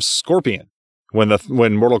got rid of Scorpion when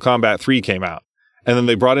Mortal Kombat 3 came out. And then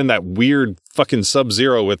they brought in that weird fucking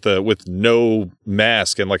Sub-Zero with no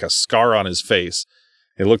mask and like a scar on his face.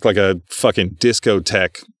 It looked like a fucking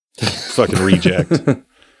discotheque fucking reject.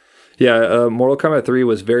 Yeah, Mortal Kombat 3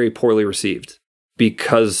 was very poorly received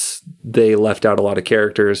because they left out a lot of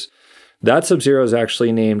characters. That Sub-Zero is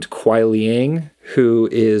actually named Kuai Liang, who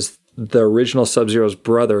is the original Sub-Zero's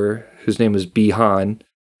brother, whose name is Bi-Han,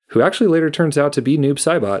 who actually later turns out to be Noob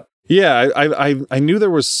Saibot. Yeah, I knew there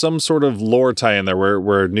was some sort of lore tie in there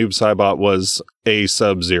where Noob Saibot was a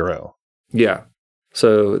Sub-Zero. Yeah.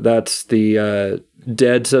 So that's the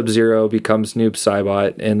dead Sub-Zero becomes Noob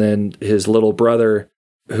Saibot, and then his little brother,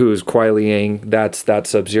 who's Kuai Liang, that's that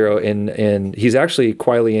Sub-Zero, and he's actually,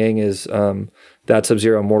 Kuai Liang is that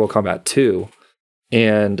Sub-Zero in Mortal Kombat 2.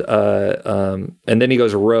 And then he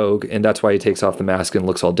goes rogue, and that's why he takes off the mask and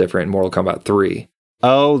looks all different in Mortal Kombat 3.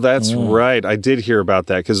 Oh, that's right. I did hear about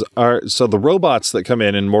that because so the robots that come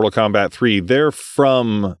in Mortal Kombat 3, they're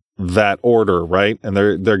from that order, right? And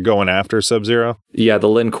they're going after Sub-Zero? Yeah, the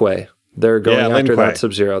Lin Kuei. They're going after that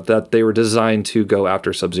Sub-Zero. That they were designed to go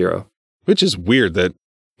after Sub-Zero. Which is weird that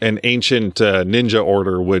an ancient ninja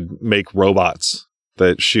order would make robots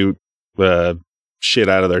that shoot shit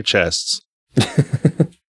out of their chests.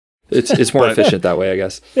 It's more efficient that way, I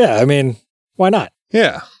guess. Yeah, I mean, why not?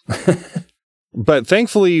 Yeah. But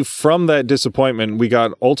thankfully, from that disappointment, we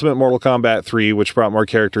got Ultimate Mortal Kombat 3, which brought more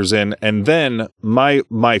characters in. And then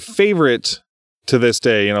my favorite to this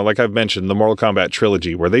day, like I've mentioned, the Mortal Kombat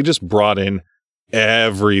trilogy, where they just brought in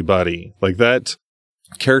everybody. Like that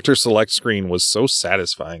character select screen was so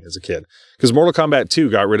satisfying as a kid. Because Mortal Kombat 2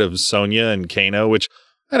 got rid of Sonya and Kano, which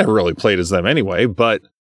I never really played as them anyway. But,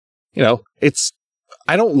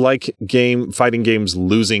 I don't like fighting games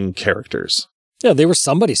losing characters. Yeah, they were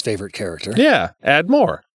somebody's favorite character. Yeah, add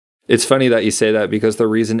more. It's funny that you say that because the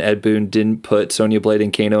reason Ed Boon didn't put Sonya Blade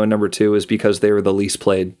and Kano in number 2 is because they were the least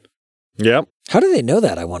played. Yep. How do they know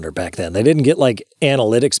that, I wonder, back then? They didn't get,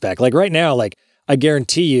 analytics back. Like, right now, I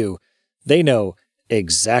guarantee you, they know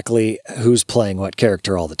exactly who's playing what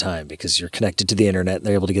character all the time because you're connected to the internet and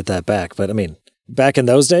they're able to get that back. But, I mean, back in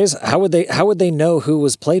those days, how would they know who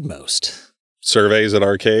was played most? Surveys at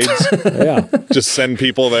arcades. Yeah. Just send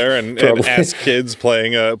people there and ask kids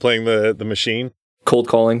playing the machine. Cold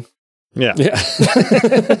calling. Yeah.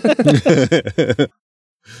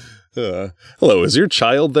 Hello, is your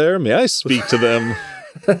child there? May I speak to them?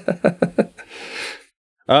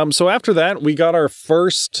 So after that, we got our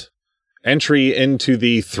first entry into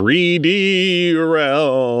the 3D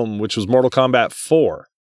realm, which was Mortal Kombat 4.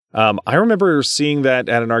 I remember seeing that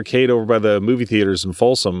at an arcade over by the movie theaters in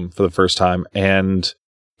Folsom for the first time and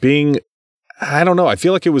being, I don't know, I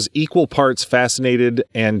feel like it was equal parts fascinated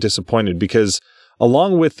and disappointed because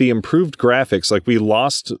along with the improved graphics,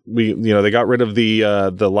 they got rid of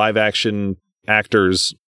the live action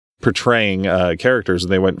actors portraying characters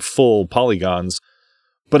and they went full polygons,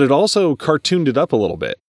 but it also cartooned it up a little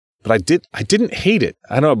bit. But I didn't hate it.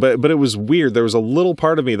 I don't know, but it was weird. There was a little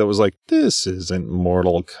part of me that was like, this isn't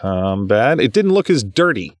Mortal Kombat. It didn't look as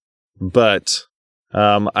dirty, but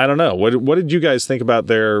I don't know. What did you guys think about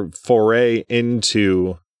their foray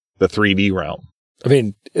into the 3D realm? I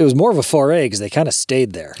mean, it was more of a foray because they kind of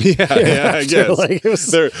stayed there. Yeah, I guess. It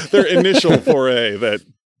was their initial foray that,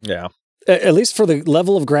 yeah. At least for the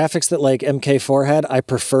level of graphics that MK4 had, I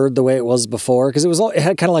preferred the way it was before because it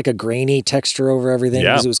had kind of like a grainy texture over everything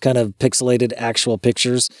because it was kind of pixelated actual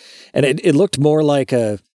pictures, and it looked more like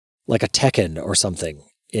a Tekken or something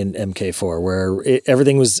in MK4 where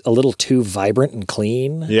everything was a little too vibrant and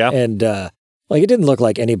clean. Yeah, and it didn't look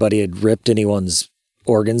like anybody had ripped anyone's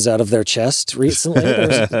organs out of their chest recently.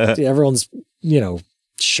 Everyone's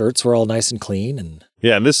shirts were all nice and clean and.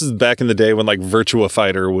 Yeah, and this is back in the day when Virtua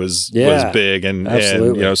Fighter was big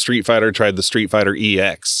and Street Fighter tried the Street Fighter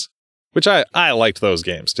EX, which I liked those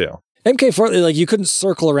games too. MK4, you couldn't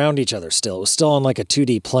circle around each other still. It was still on a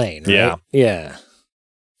 2D plane, right? Yeah. Yeah.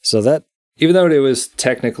 So that... Even though it was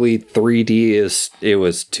technically 3D, it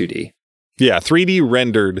was 2D. Yeah, 3D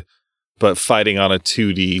rendered, but fighting on a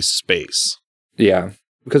 2D space. Yeah,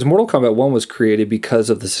 because Mortal Kombat 1 was created because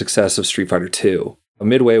of the success of Street Fighter 2.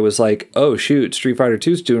 Midway was like, oh shoot, Street Fighter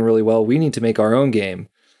 2 is doing really well. We need to make our own game.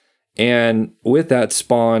 And with that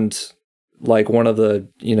spawned one of the,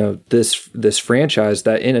 this franchise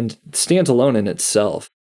that stands alone in itself.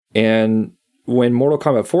 And when Mortal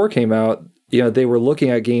Kombat 4 came out, they were looking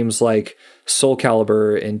at games like Soul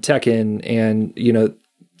Calibur and Tekken and,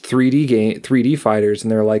 3D fighters.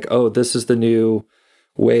 And they're like, oh, this is the new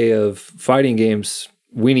way of fighting games.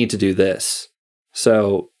 We need to do this.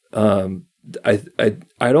 So, I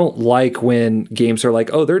don't like when games are like,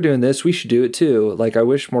 oh, they're doing this, we should do it too. Like, I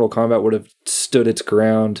wish Mortal Kombat would have stood its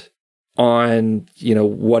ground on,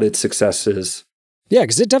 what its success is. Yeah,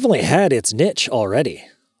 because it definitely had its niche already.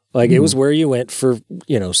 Like, it was where you went for,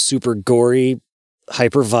 super gory,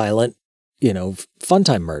 hyper violent, fun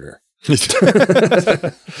time murder.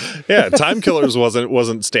 Yeah, Time Killers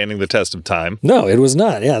wasn't standing the test of time. No, it was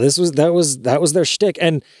not. Yeah, that was their shtick.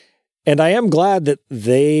 And I am glad that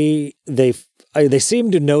they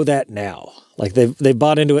seem to know that now. Like they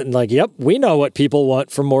bought into it and like, yep, we know what people want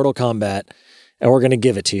from Mortal Kombat, and we're going to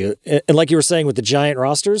give it to you. And like you were saying with the giant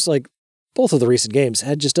rosters, like both of the recent games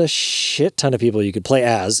had just a shit ton of people you could play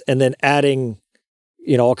as, and then adding,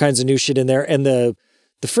 all kinds of new shit in there. And the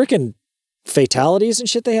freaking fatalities and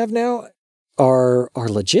shit they have now are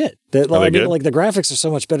legit. Like the graphics are so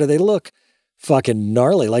much better. They look fucking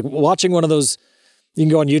gnarly. Like watching one of those. You can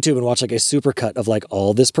go on YouTube and watch like a supercut of like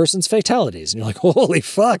all this person's fatalities. And you're like, holy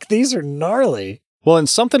fuck, these are gnarly. Well, and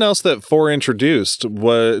something else that 4 introduced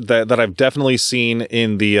was that I've definitely seen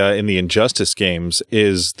in the Injustice games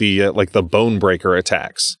is the like the bone breaker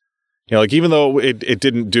attacks. Like even though it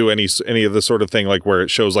didn't do any of the sort of thing like where it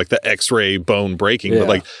shows like the X-ray bone breaking, but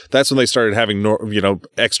like that's when they started having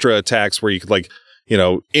extra attacks where you could like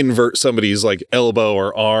invert somebody's like elbow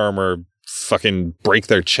or arm or fucking break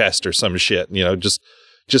their chest or some shit,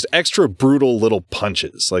 just extra brutal little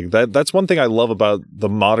punches. Like that's one thing I love about the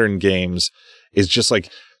modern games is just like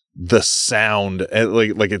the sound, and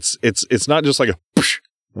like it's not just like a psh,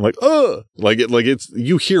 like it's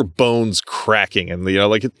you hear bones cracking, and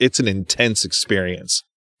it's an intense experience.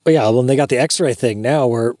 But yeah, when they got the X-ray thing now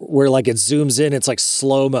where like it zooms in, it's like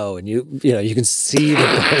slow-mo, and you can see the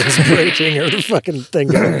bones breaking or the fucking thing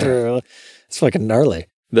going through. It's fucking gnarly.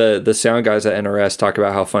 The sound guys at NRS talk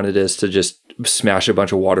about how fun it is to just smash a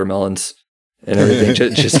bunch of watermelons and everything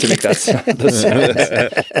just to make that sound.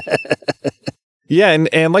 Yeah,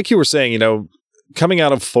 and like you were saying, coming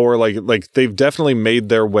out of 4, like they've definitely made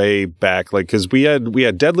their way back. Like because we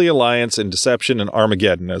had Deadly Alliance and Deception and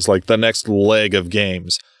Armageddon as like the next leg of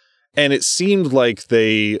games, and it seemed like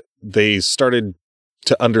they started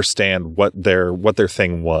to understand what their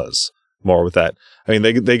thing was more with that. I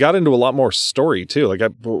mean, they got into a lot more story too. Like,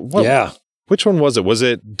 which one was it? Was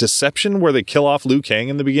it Deception where they kill off Liu Kang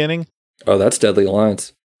in the beginning? Oh, that's Deadly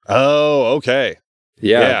Alliance. Oh, okay.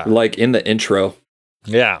 Yeah, like in the intro.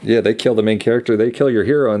 Yeah. Yeah, they kill the main character. They kill your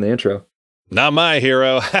hero in the intro. Not my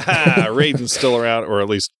hero. Raiden's still around, or at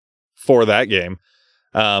least for that game.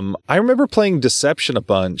 I remember playing Deception a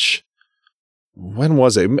bunch. When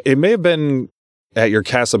was it? It may have been at your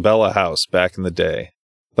Casabella house back in the day.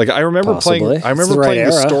 Like I remember playing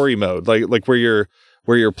the story mode, like where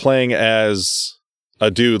you're playing as a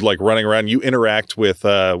dude like running around. You interact with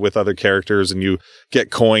other characters, and you get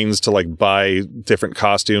coins to like buy different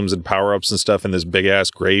costumes and power ups and stuff in this big ass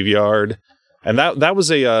graveyard. And that was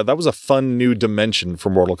a fun new dimension for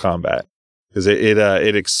Mortal Kombat, because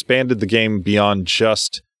it expanded the game beyond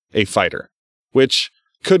just a fighter, which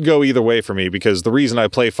could go either way for me, because the reason I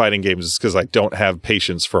play fighting games is because I don't have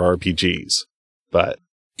patience for RPGs. But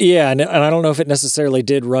yeah, and I don't know if it necessarily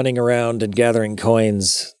did running around and gathering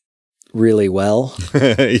coins really well.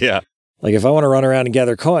 Yeah. Like if I want to run around and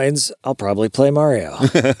gather coins, I'll probably play Mario.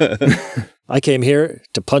 I came here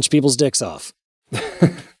to punch people's dicks off.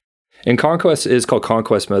 And Conquest is called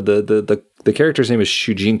Conquest mode. The character's name is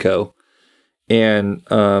Shujinko. And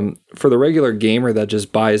for the regular gamer that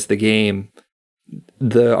just buys the game,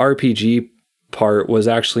 the RPG part was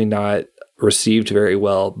actually not received very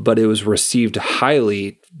well, but it was received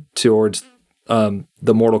highly towards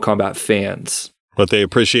the Mortal Kombat fans. But they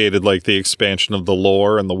appreciated like the expansion of the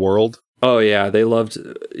lore and the world. Oh yeah,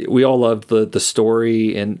 we all loved the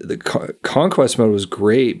story, and the Conquest mode was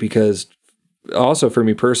great because also for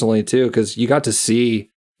me personally too, because you got to see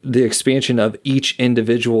the expansion of each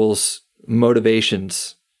individual's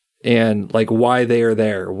motivations and like why they are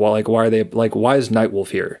there. Why is Nightwolf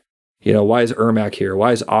here? Why is Ermac here?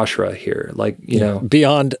 Why is Ashra here?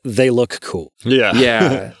 Beyond they look cool. Yeah.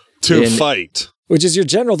 Yeah. To fight. Which is your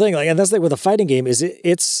general thing. Like, and that's like with a fighting game is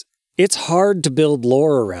it's hard to build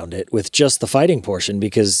lore around it with just the fighting portion,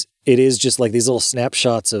 because it is just like these little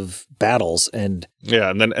snapshots of battles and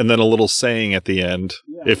and then a little saying at the end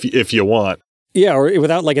if you want. Yeah, or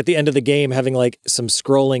without like at the end of the game having like some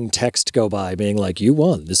scrolling text go by being like, you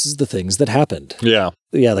won. This is the things that happened. Yeah.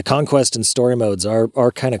 Yeah, the conquest and story modes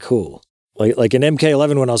are kind of cool. Like in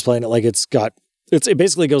MK11 when I was playing it, like it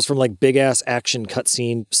basically goes from like big ass action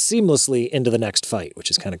cutscene seamlessly into the next fight,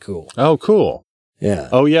 which is kind of cool. Oh, cool. Yeah.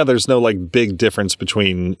 Oh, yeah. There's no like big difference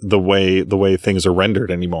between the way things are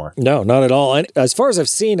rendered anymore. No, not at all. And as far as I've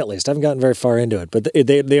seen, at least, I haven't gotten very far into it. But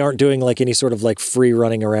they aren't doing like any sort of like free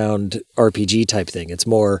running around RPG type thing. It's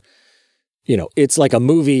more, it's like a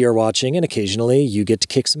movie you're watching, and occasionally you get to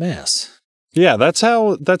kick some ass. Yeah, that's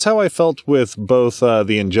how I felt with both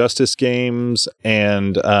the Injustice games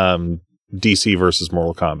and DC versus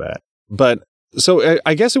Mortal Kombat. But so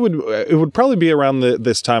I guess it would probably be around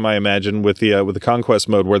this time, I imagine, with the Conquest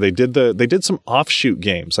mode, where they did some offshoot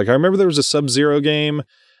games. Like I remember there was a Sub-Zero game,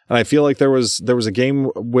 and I feel like there was a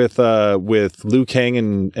game with Liu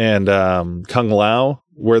Kang and Kung Lao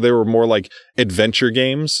where they were more like adventure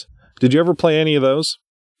games. Did you ever play any of those?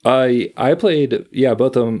 I played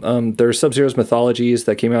both of them. There's Sub-Zero's Mythologies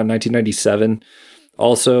that came out in 1997.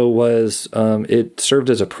 Also was it served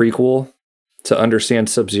as a prequel to understand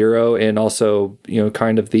Sub-Zero, and also,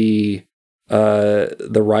 kind of the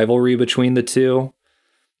rivalry between the two.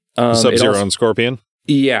 Sub-Zero and Scorpion?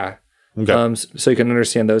 Yeah. Okay. So you can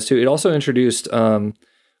understand those two. It also introduced Quan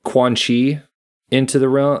Chi into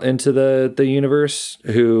the universe,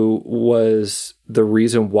 who was the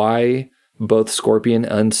reason why both Scorpion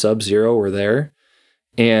and Sub-Zero were there.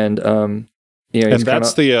 And and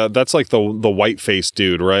that's that's like the white face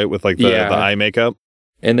dude, right? With like the eye makeup.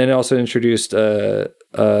 And then it also introduced one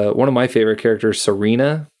of my favorite characters,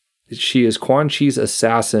 Serena. She is Quan Chi's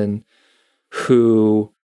assassin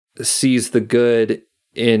who sees the good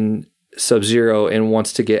in Sub-Zero and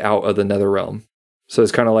wants to get out of the Netherrealm. So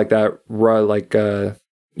it's kind of like that,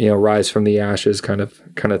 rise from the ashes kind of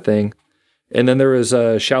thing. And then there was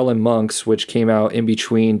Shaolin Monks, which came out in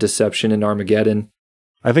between Deception and Armageddon.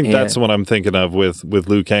 I think that's the one I'm thinking of with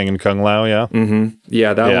Liu Kang and Kung Lao, yeah? Mm-hmm.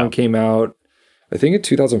 Yeah, that one came out, I think in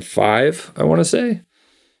 2005, I want to say.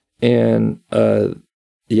 And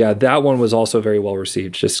that one was also very well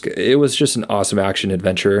received. It was just an awesome action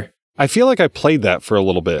adventure. I feel like I played that for a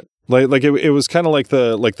little bit. Like it was kind of like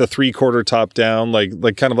the 3/4 top down,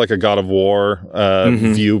 like kind of like a God of War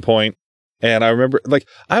viewpoint. And I remember,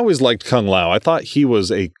 I always liked Kung Lao. I thought he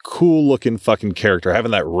was a cool looking fucking character,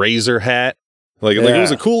 having that razor hat. Like it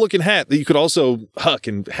was a cool looking hat that you could also huck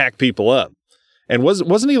and hack people up. And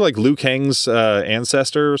wasn't he like Liu Kang's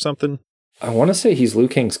ancestor or something? I want to say he's Liu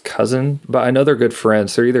Kang's cousin, but I know they're good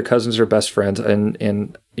friends. They're either cousins or best friends. And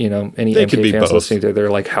any MK fans listening to it, they're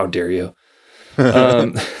like, how dare you?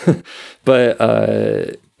 But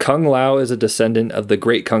Kung Lao is a descendant of the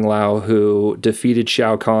great Kung Lao who defeated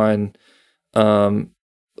Shao Kahn. It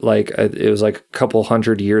was like a couple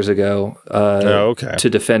hundred years ago to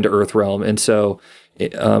defend Earthrealm. And so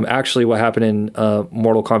actually what happened in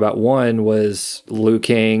Mortal Kombat 1 was Liu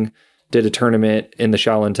Kang did a tournament in the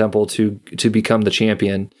Shaolin Temple to become the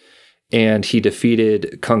champion, and he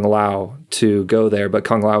defeated Kung Lao to go there. But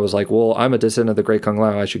Kung Lao was like, well, I'm a descendant of the great Kung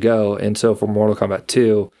Lao, I should go. And so for Mortal Kombat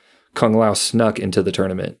 2, Kung Lao snuck into the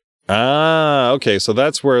tournament. Ah, okay. So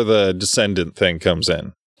that's where the descendant thing comes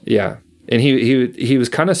in. Yeah. And he was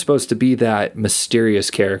kind of supposed to be that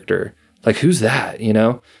mysterious character. Like, who's that,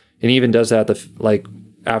 And he even does that,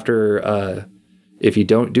 after, if you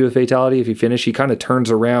don't do a fatality, if you finish, he kind of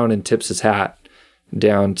turns around and tips his hat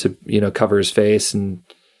down to, cover his face. And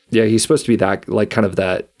yeah, he's supposed to be that, kind of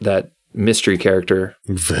that mystery character.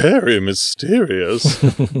 Very mysterious.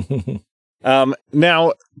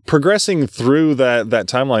 Now, progressing through that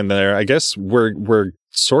timeline there, I guess we're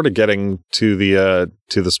sort of getting to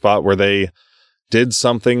the spot where they did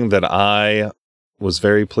something that I was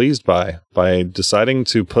very pleased by deciding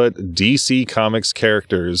to put DC Comics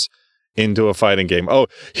characters into a fighting game. Oh,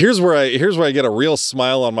 here's where I get a real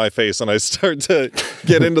smile on my face and I start to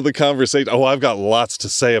get into the conversation. Oh, I've got lots to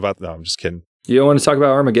say about. No, I'm just kidding. You don't want to talk about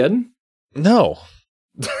Armageddon? No.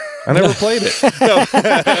 I never played it.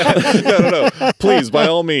 No. Please, by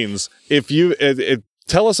all means, if you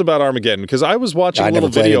tell us about Armageddon, because I was watching a little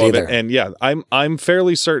video of it, and yeah, I'm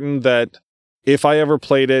fairly certain that if I ever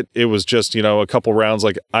played it, it was just a couple rounds.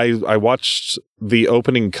 Like I watched the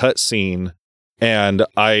opening cutscene, and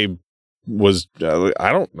I was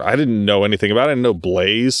I didn't know anything about it. I didn't know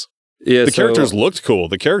Blaze. Yeah, the characters looked cool.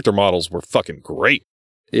 The character models were fucking great.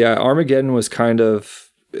 Yeah, Armageddon was kind of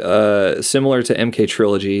similar to MK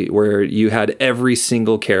Trilogy, where you had every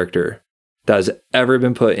single character that has ever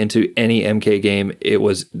been put into any MK game.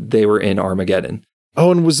 They were in Armageddon. Oh,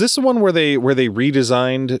 and was this the one where they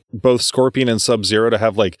redesigned both Scorpion and Sub-Zero to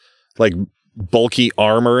have like bulky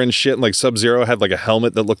armor and shit? And like Sub-Zero had like a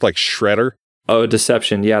helmet that looked like Shredder. Oh,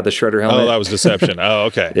 Deception. Yeah, the Shredder helmet. Oh, that was Deception. Oh,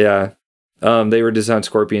 okay. Yeah. They redesigned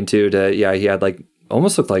Scorpion too. He had like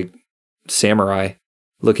almost looked like samurai,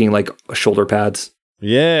 looking like shoulder pads.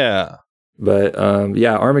 Yeah. But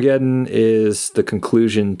Armageddon is the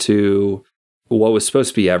conclusion to what was supposed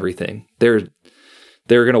to be everything. They're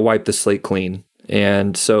going to wipe the slate clean.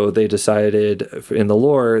 And so they decided in the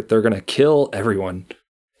lore, they're going to kill everyone.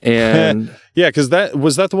 And yeah, because that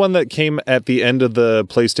the one that came at the end of the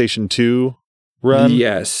PlayStation 2 run?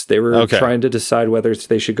 Yes, they were trying to decide whether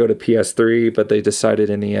they should go to PS3, but they decided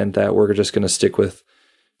in the end that we're just going to stick with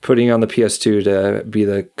putting on the PS2 to be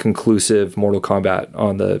the conclusive Mortal Kombat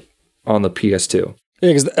on the PS2.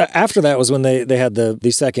 Yeah, because after that was when they had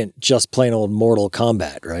the second just plain old Mortal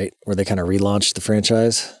Kombat, right? Where they kind of relaunched the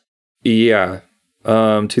franchise. Yeah.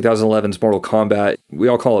 2011's Mortal Kombat. We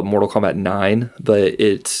all call it Mortal Kombat 9, but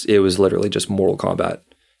it was literally just Mortal Kombat.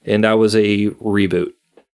 And that was a reboot.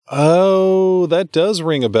 Oh, that does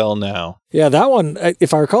ring a bell now. Yeah, that one,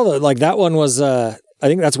 if I recall, that one was, I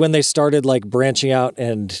think that's when they started like branching out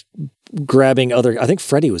and grabbing other, I think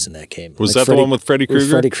Freddy was in that game. Was that the one with Freddy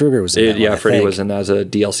Krueger? Freddy Krueger was in that one, yeah, Freddy was in as a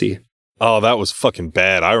DLC. Oh, that was fucking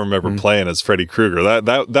bad. I remember playing as Freddy Krueger.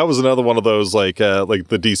 That was another one of those like the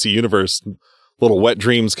DC Universe little wet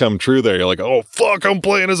dreams come true there. You're like, oh, fuck, I'm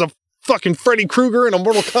playing as a fucking Freddy Krueger in a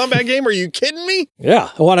Mortal Kombat game? Are you kidding me? Yeah.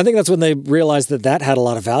 Well, I think that's when they realized that had a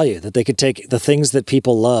lot of value, that they could take the things that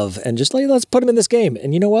people love and just like, let's put them in this game.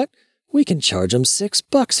 And you know what? We can charge them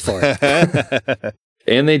 $6 for it.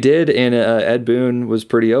 And they did, and Ed Boon was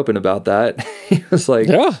pretty open about that. He was like,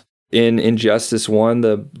 in Injustice 1,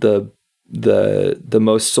 the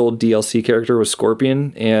most sold DLC character was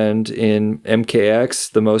Scorpion, and in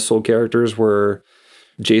MKX, the most sold characters were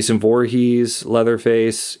Jason Voorhees,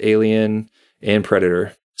 Leatherface, Alien, and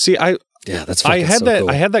Predator. See, that's I had so that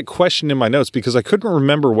cool. I had that question in my notes because I couldn't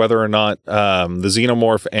remember whether or not the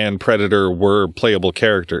Xenomorph and Predator were playable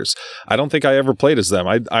characters. I don't think I ever played as them.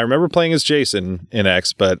 I remember playing as Jason in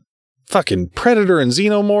X, but fucking Predator and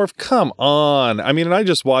Xenomorph, come on. I mean, and I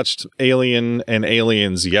just watched Alien and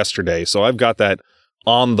Aliens yesterday, so I've got that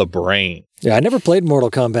on the brain. Yeah, I never played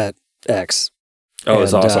Mortal Kombat X. Oh,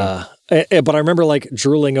 it's awesome. But I remember like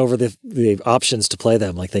drooling over the options to play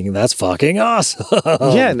them, like thinking that's fucking awesome.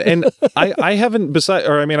 Yeah, and I haven't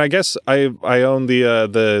I guess I own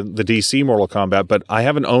the DC Mortal Kombat, but I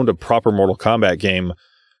haven't owned a proper Mortal Kombat game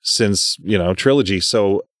since, Trilogy.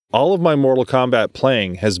 So all of my Mortal Kombat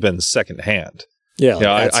playing has been secondhand.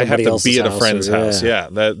 Yeah, I have to be at a friend's house. Yeah,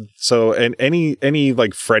 and any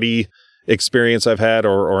like Freddy experience I've had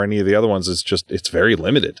or any of the other ones is it's very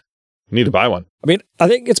limited. You need to buy one. I mean, I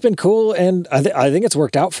think it's been cool, and I think it's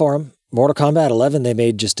worked out for them. Mortal Kombat 11, they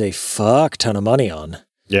made just a fuck ton of money on.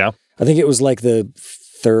 Yeah. I think it was like the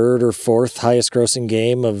third or fourth highest grossing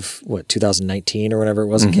game of, 2019 or whenever it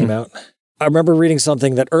was it came out. I remember reading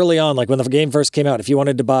something that early on, like when the game first came out, if you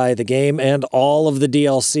wanted to buy the game and all of the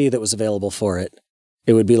DLC that was available for it,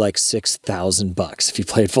 it would be like $6,000 if you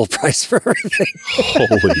played full price for everything.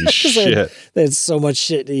 Holy shit. There's so much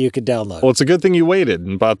shit that you could download. Well, it's a good thing you waited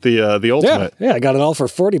and bought the Ultimate. Yeah, I got it all for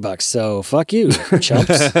 $40, so fuck you,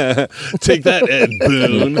 chumps. Take that, Ed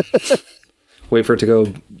Boon. Wait for it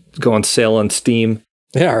to go on sale on Steam.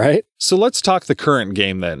 Yeah, right. So let's talk the current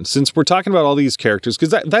game then, since we're talking about all these characters,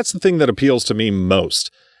 because that's the thing that appeals to me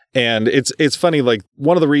most. And it's funny, like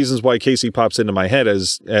one of the reasons why Casey pops into my head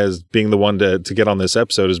as being the one to get on this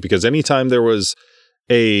episode is because anytime there was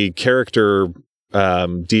a character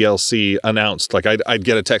DLC announced, like I'd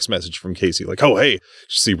get a text message from Casey like, oh, hey, did you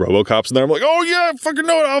see RoboCop's in there? I'm like, oh yeah, I fucking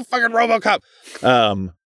know it. Oh, fucking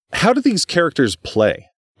RoboCop. How do these characters play?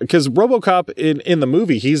 Because RoboCop in the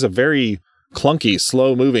movie, he's a very clunky,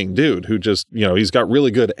 slow moving dude who just, he's got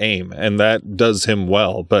really good aim and that does him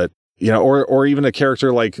well. But or even a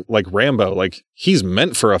character like Rambo, like he's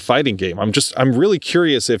meant for a fighting game. I'm really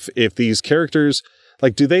curious if these characters,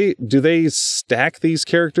 like, do they stack these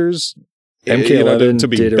characters? MK11 to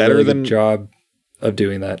be did better a really than good job of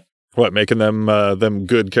doing that. What, making them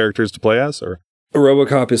good characters to play as, or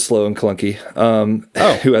RoboCop is slow and clunky.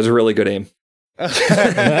 Who has a really good aim.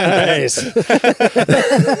 Nice.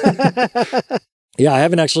 Yeah, I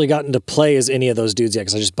haven't actually gotten to play as any of those dudes yet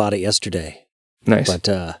because I just bought it yesterday. Nice,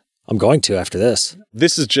 but I'm going to after this.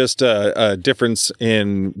 This is just a difference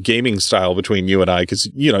in gaming style between you and I, because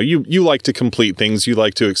you like to complete things, you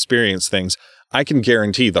like to experience things. I can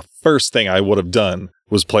guarantee the first thing I would have done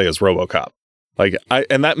was play as RoboCop. Like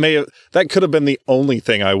that could have been the only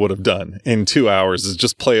thing I would have done in 2 hours is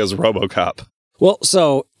just play as RoboCop. Well,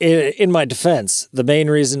 so in my defense, the main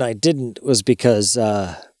reason I didn't was because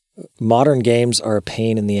modern games are a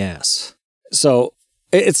pain in the ass. So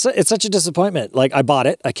It's such a disappointment. Like, I bought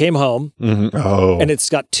it, I came home, and it's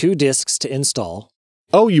got 2 discs to install.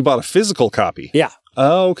 Oh, you bought a physical copy? Yeah.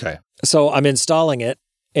 Oh, okay. So I'm installing it,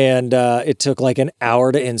 and it took like an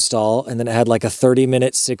hour to install, and then it had like a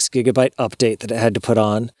 30-minute 6 gigabyte update that it had to put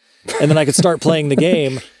on. And then I could start playing the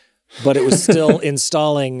game, but it was still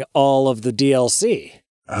installing all of the DLC.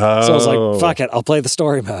 Oh. So I was like, fuck it, I'll play the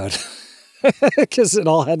story mode. Because it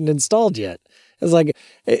all hadn't installed yet. It's like,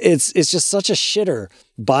 it's just such a shitter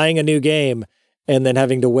buying a new game and then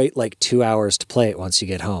having to wait like 2 hours to play it once you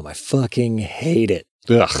get home. I fucking hate it.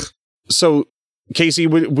 Ugh. So, Casey,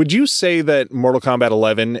 would you say that Mortal Kombat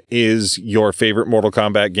 11 is your favorite Mortal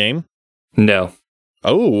Kombat game? No.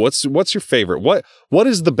 Oh, what's your favorite? What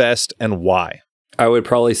is the best and why? I would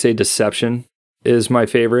probably say Deception is my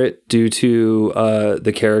favorite due to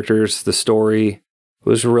the characters, the story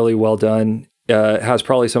was really well done. It has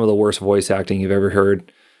probably some of the worst voice acting you've ever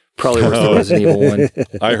heard. Probably worse than Resident Evil 1.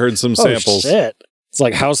 I heard some samples. Oh, shit. It's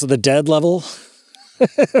like House of the Dead level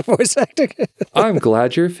voice acting. I'm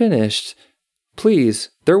glad you're finished. Please,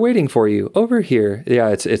 they're waiting for you over here. Yeah,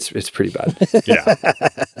 it's pretty bad. Yeah.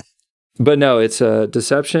 But no, it's a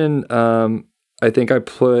Deception. I think I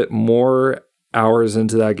put more hours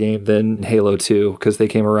into that game than Halo 2 because they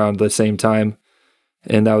came around the same time,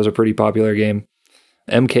 and that was a pretty popular game.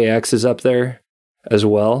 MKX is up there as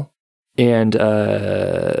well, and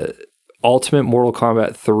Ultimate Mortal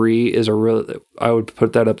Kombat 3 is I would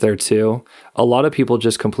put that up there too. A lot of people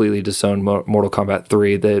just completely disown Mortal Kombat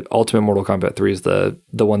 3. The Ultimate Mortal Kombat 3 is the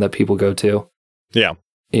one that people go to. Yeah.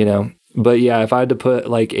 You know, but yeah, if I had to put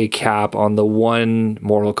like a cap on the one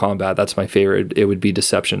Mortal Kombat, that's my favorite, it would be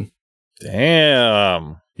Deception.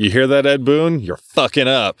 Damn. You hear that, Ed Boon? You're fucking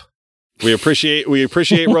up. We appreciate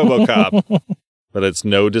RoboCop, but it's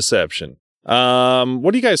no Deception.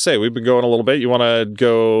 What do you guys say? We've been going a little bit. You want to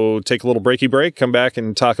go take a little breaky break, come back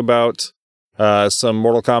and talk about some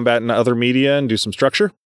Mortal Kombat and other media and do some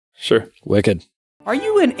structure? Sure. Wicked. Are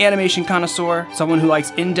you an animation connoisseur? Someone who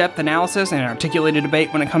likes in-depth analysis and articulated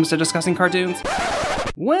debate when it comes to discussing cartoons?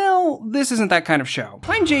 Well, this isn't that kind of show.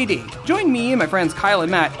 I'm JD. Join me and my friends Kyle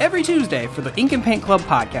and Matt every Tuesday for the Ink and Paint Club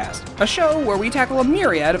podcast, a show where we tackle a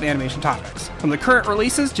myriad of animation topics. From the current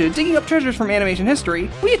releases to digging up treasures from animation history,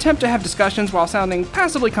 we attempt to have discussions while sounding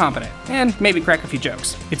passably competent, and maybe crack a few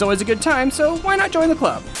jokes. It's always a good time, so why not join the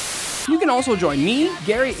club? You can also join me,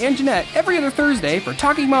 Gary, and Jeanette every other Thursday for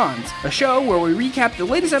Talking Mons, a show where we recap the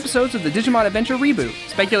latest episodes of the Digimon Adventure reboot,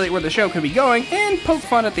 speculate where the show could be going, and poke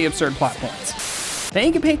fun at the absurd plot points. The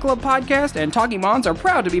Ink and Paint Club podcast and Talking Mons are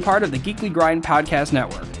proud to be part of the Geekly Grind podcast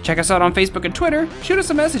network. Check us out on Facebook and Twitter, shoot us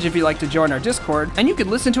a message if you'd like to join our Discord, and you can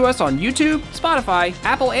listen to us on YouTube, Spotify,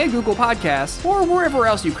 Apple and Google Podcasts, or wherever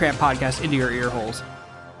else you cramp podcasts into your ear holes.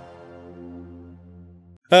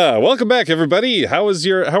 Welcome back, everybody. How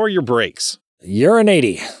are your breaks?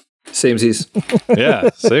 Urinating. Samesies. Yeah,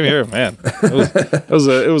 same here, man. It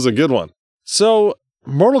was a good one. So,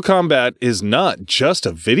 Mortal Kombat is not just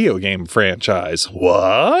a video game franchise.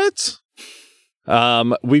 What?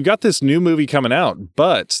 We've got this new movie coming out,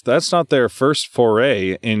 but that's not their first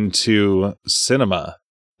foray into cinema.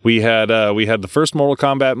 We had the first Mortal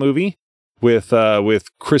Kombat movie with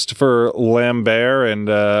Christopher Lambert and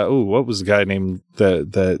what was the guy named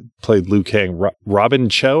that played Liu Kang? Robin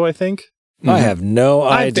Cho, I think. I have no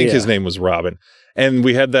idea. I think his name was Robin. And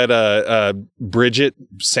we had that Bridget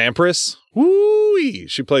Sampras. Woo!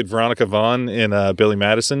 She played Veronica Vaughn in Billy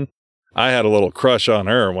Madison. I had a little crush on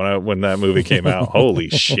her when that movie came out. Holy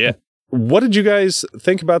shit. What did you guys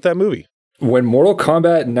think about that movie? When Mortal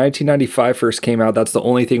Kombat in 1995 first came out, that's the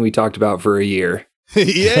only thing we talked about for a year.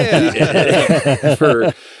 Yeah.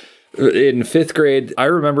 In 5th grade, I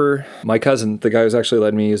remember my cousin, the guy who's actually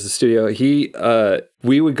letting me use the studio,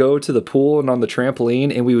 we would go to the pool and on the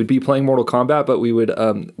trampoline and we would be playing Mortal Kombat, but we would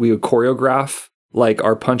choreograph like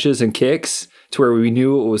our punches and kicks to where we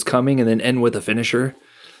knew it was coming and then end with a finisher.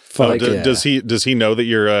 Does he know that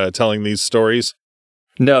you're telling these stories?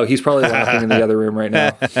 No, he's probably laughing in the other room right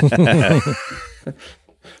now.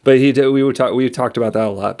 But we talked about that a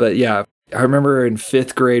lot. But yeah, I remember in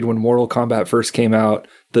 5th grade when Mortal Kombat first came out,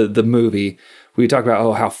 the movie, we talked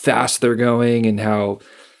about how fast they're going and how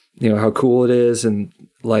cool it is, and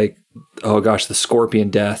like, oh gosh, the Scorpion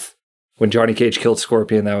death when Johnny Cage killed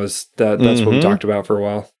Scorpion, that's what we talked about for a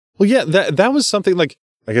while. Well, yeah, that was something like,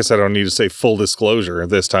 I guess I don't need to say full disclosure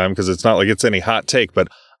this time because it's not like it's any hot take, but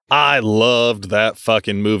I loved that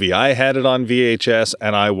fucking movie. I had it on VHS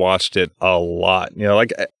and I watched it a lot. You know,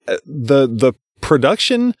 like the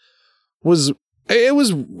production was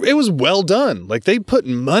well done. Like they put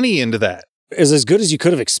money into that. is as good as you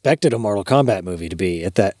could have expected a Mortal Kombat movie to be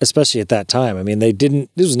especially at that time. I mean, this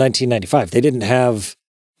was 1995. They didn't have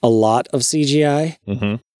a lot of CGI.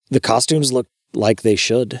 Mm-hmm. The costumes looked like they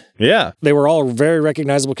should. Yeah. They were all very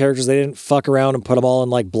recognizable characters. They didn't fuck around and put them all in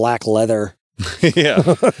like black leather.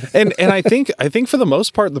 Yeah. And I think for the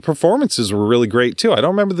most part, the performances were really great too. I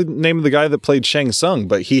don't remember the name of the guy that played Shang Tsung,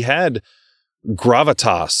 but he had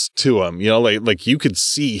gravitas to him, like you could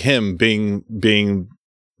see him being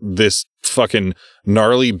this fucking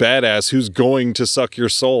gnarly badass who's going to suck your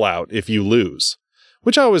soul out if you lose,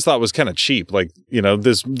 which I always thought was kind of cheap. Like,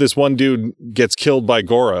 this one dude gets killed by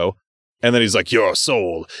Goro and then he's like, your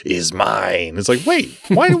soul is mine. It's like, wait,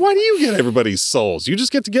 why do you get everybody's souls? You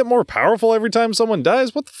just get to get more powerful every time someone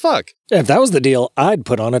dies? What the fuck? If that was the deal, I'd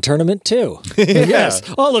put on a tournament too. Yes,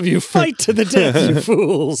 all of you fight to the death, you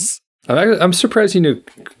fools. I'm surprised you knew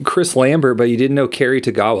Chris Lambert, but you didn't know Kerry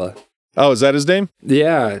Tagawa. Oh, is that his name?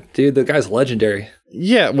 Yeah, dude, the guy's legendary.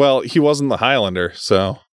 Yeah, well, he wasn't the Highlander,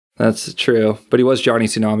 so. That's true, but he was Johnny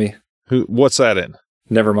Tsunami. What's that in?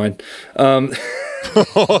 Never mind.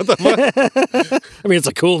 What the fuck? I mean, it's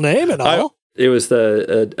a cool name and all. It was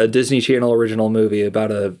a Disney Channel original movie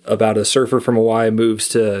about a surfer from Hawaii moves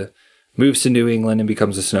to New England and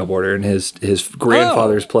becomes a snowboarder, and his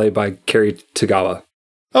grandfather's played by Kerry Tagawa.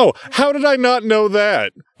 Oh, how did I not know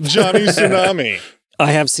that? Johnny Tsunami.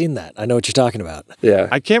 I have seen that. I know what you're talking about. Yeah.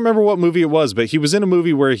 I can't remember what movie it was, but he was in a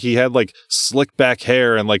movie where he had like slick back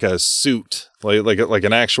hair and like a suit, like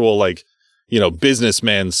an actual like,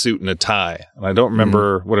 businessman suit and a tie. And I don't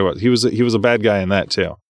remember what it was. He was a bad guy in that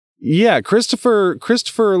too. Yeah, Christopher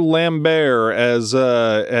Lambert as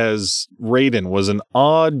Raiden was an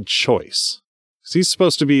odd choice. 'Cause he's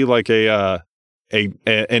supposed to be like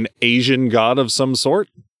an Asian god of some sort,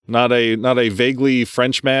 not a vaguely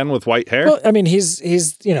French man with white hair. Well, I mean, he's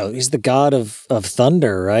the god of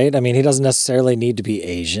thunder, right? I mean, he doesn't necessarily need to be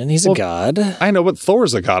Asian. He's a god. I know, but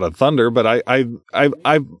Thor's a god of thunder. But I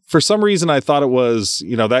for some reason I thought it was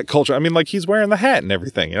that culture. I mean, like he's wearing the hat and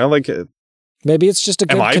everything. Like maybe it's just a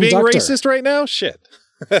good am I conductor. being racist right now? Shit.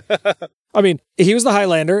 I mean, he was the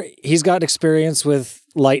Highlander. He's got experience with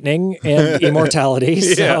lightning and immortality.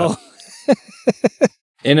 Yeah. So.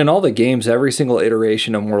 And in all the games, every single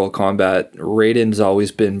iteration of Mortal Kombat, Raiden's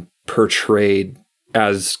always been portrayed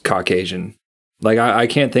as Caucasian. Like, I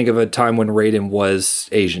can't think of a time when Raiden was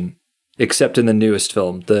Asian, except in the newest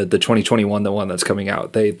film, the 2021, the one that's coming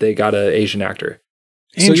out. They got an Asian actor.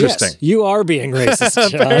 Interesting. So yes, you are being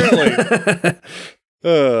racist, John.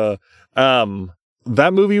 Apparently.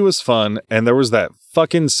 That movie was fun, and there was that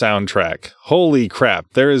fucking soundtrack. Holy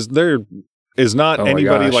crap. There is not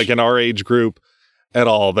anybody like in our age group at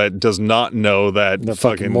all that does not know that the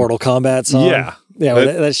fucking Mortal Kombat song. Yeah. Yeah, when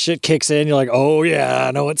that shit kicks in, you're like, oh yeah,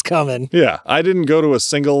 I know what's coming. Yeah. I didn't go to a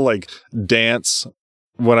single like dance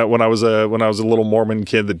when I was a little Mormon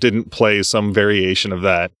kid that didn't play some variation of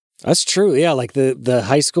that. That's true. Yeah, like the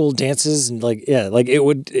high school dances and like it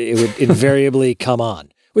would invariably come on,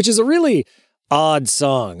 which is a really odd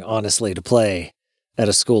song, honestly, to play at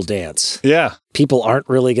a school dance. Yeah. People aren't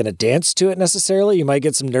really going to dance to it necessarily. You might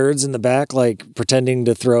get some nerds in the back, like pretending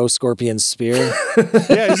to throw Scorpion's spear.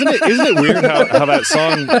 Yeah. Isn't it weird how that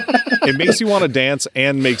song, it makes you want to dance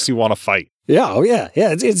and makes you want to fight. Yeah. Oh yeah.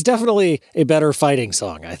 Yeah. It's definitely a better fighting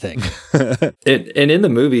song, I think. And in the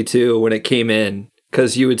movie too, when it came in,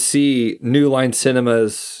 because you would see New Line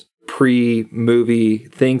Cinema's pre-movie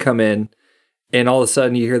thing come in, and all of a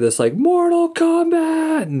sudden you hear this like Mortal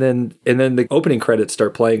Kombat, and then the opening credits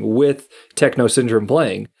start playing with Techno Syndrome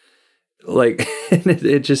playing. Like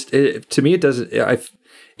to me it doesn't.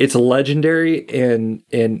 It's legendary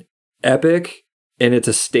and epic, and it's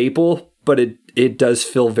a staple, but it does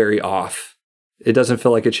feel very off. It doesn't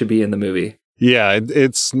feel like it should be in the movie. Yeah,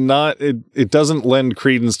 it's not. It doesn't lend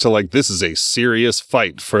credence to like this is a serious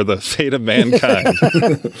fight for the fate of mankind.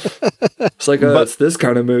 It's like it's this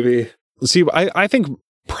kind of movie. See, I think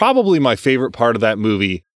probably my favorite part of that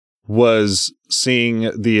movie was seeing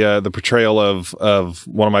the portrayal of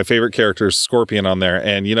one of my favorite characters, Scorpion, on there.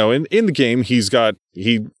 And in the game,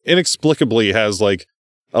 he inexplicably has like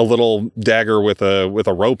a little dagger with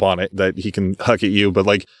a rope on it that he can huck at you, but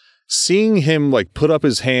like seeing him like put up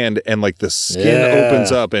his hand and like the skin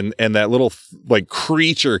opens up and that little like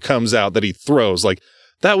creature comes out that he throws, like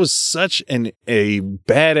that was such a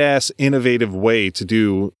badass, innovative way to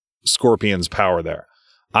do Scorpion's power there.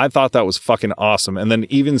 I thought that was fucking awesome. And then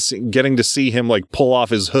even getting to see him like pull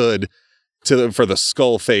off his hood for the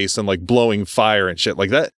skull face and like blowing fire and shit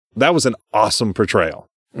like that was an awesome portrayal.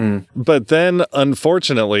 But then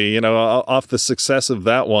unfortunately, off the success of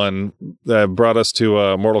that one, brought us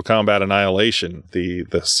to Mortal Kombat Annihilation,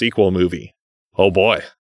 the sequel movie. Oh boy.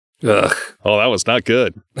 Ugh. Oh, that was not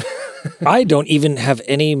good. I don't even have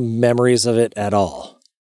any memories of it at all.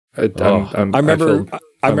 I remember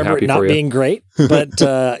happy it not for you. being great, but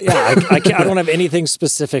I don't have anything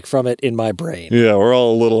specific from it in my brain. Yeah, we're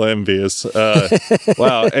all a little envious.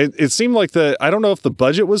 Wow, it seemed like I don't know if the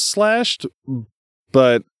budget was slashed,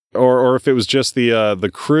 but or if it was just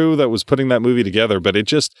the crew that was putting that movie together, but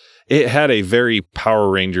it had a very Power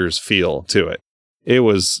Rangers feel to it. It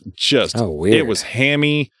was just weird. It was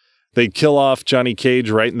hammy. They kill off Johnny Cage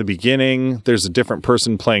right in the beginning. There's a different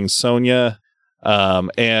person playing Sonya.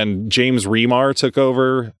 And James Remar took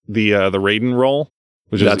over the Raiden role,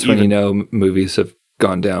 which that's is when you know movies have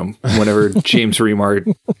gone down. Whenever James Remar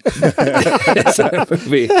is in a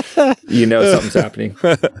movie, you know something's happening.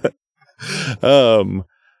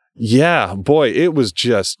 Yeah, boy, it was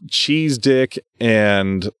just cheese dick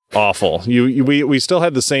and awful. We still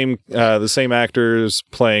had the same actors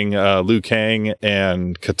playing Liu Kang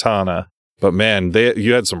and Katana. But man,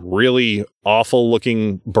 you had some really awful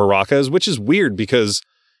looking Barakas, which is weird because,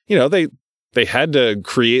 they had to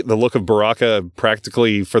create the look of Baraka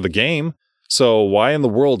practically for the game. So why in the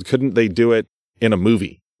world couldn't they do it in a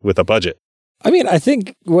movie with a budget? I mean, I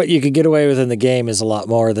think what you could get away with in the game is a lot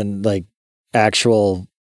more than like actual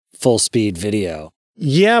full speed video.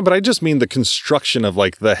 Yeah, but I just mean the construction of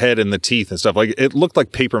like the head and the teeth and stuff. Like it looked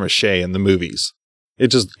like paper mache in the movies.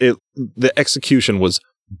 The execution was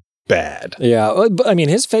bad. Yeah, but I mean,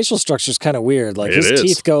 his facial structure is kind of weird. Like his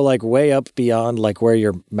teeth go like way up beyond like where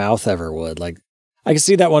your mouth ever would. Like I can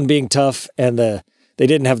see that one being tough, and they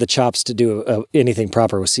didn't have the chops to do anything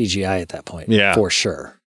proper with CGI at that point. Yeah, for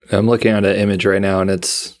sure. I'm looking at an image right now, and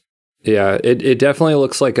it definitely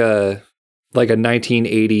looks like a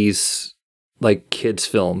 1980s like kids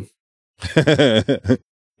film.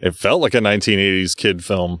 It felt like a 1980s kid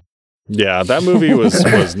film. Yeah, that movie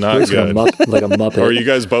was not good. Like a Muppet. Are you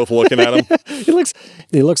guys both looking at him?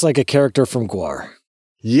 He looks like a character from Gwar.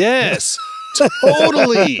 Yes,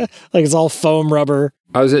 totally. Like it's all foam rubber.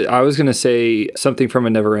 I was gonna say something from A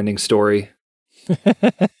Never-Ending Story.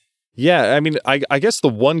 Yeah, I mean, I guess the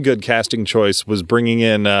one good casting choice was bringing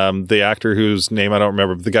in the actor whose name I don't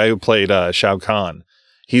remember, but the guy who played Shao Kahn.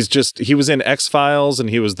 He was in X-Files, and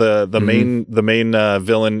he was the main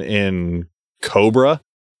villain in Cobra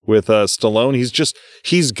with Stallone.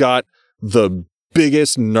 He's got the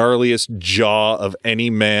biggest, gnarliest jaw of any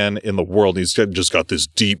man in the world. He's just got this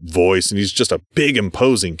deep voice, and he's just a big,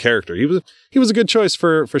 imposing character. He was a good choice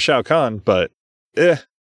for Shao Kahn, but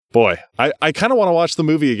boy, I kind of want to watch the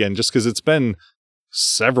movie again just because it's been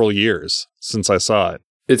several years since I saw it.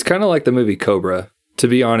 It's kind of like the movie Cobra, to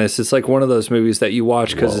be honest. It's like one of those movies that you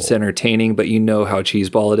watch because it's entertaining, but you know how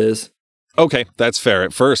cheeseball it is. Okay, that's fair.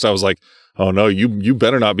 At first, I was like, oh no, you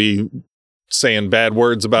better not be saying bad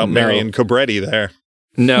words about Marion Cobretti there.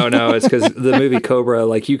 No, it's because the movie Cobra,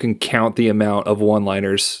 like you can count the amount of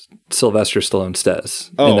one-liners Sylvester Stallone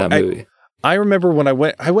says in that movie. I remember when I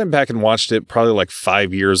went back and watched it probably like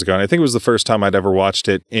 5 years ago, and I think it was the first time I'd ever watched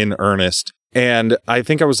it in earnest. And I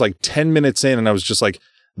think I was like 10 minutes in, and I was just like,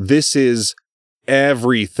 this is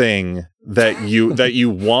everything that you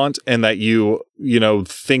want and that you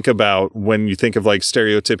think about when you think of like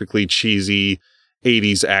stereotypically cheesy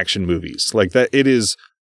 80s action movies. Like that, it is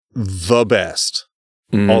the best.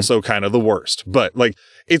 Also kind of the worst, but like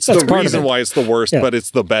it's the reason why it's the worst, but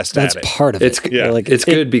it's the best at it. That's part of it. It's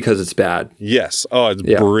good because it's bad. Yes. Oh, it's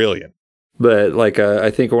brilliant. But like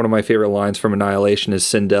I think one of my favorite lines from Annihilation is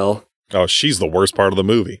Sindel. Oh, she's the worst part of the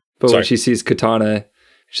movie. But when she sees Katana,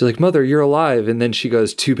 she's like, "Mother, you're alive," and then she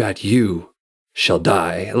goes, "Too bad you shall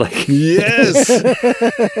die." Like yes.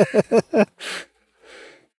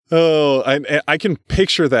 Oh, I can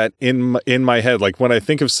picture that in my head. Like when I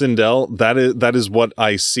think of Sindel, that is what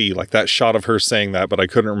I see. Like that shot of her saying that, but I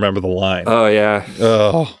couldn't remember the line. Oh yeah.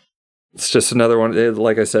 Oh, it's just another one.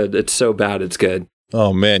 Like I said, it's so bad it's good.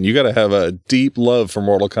 Oh man, you got to have a deep love for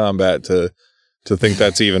Mortal Kombat to think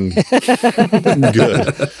that's even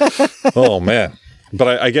good. Oh man,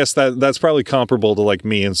 but I guess that's probably comparable to like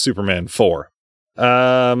me and Superman 4.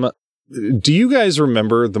 Do you guys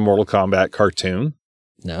remember the Mortal Kombat cartoon?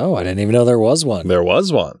 No, I didn't even know there was one. There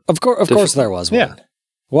was one. Of course there was one. Yeah.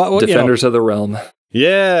 What, Defenders of the Realm.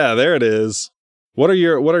 Yeah, there it is. What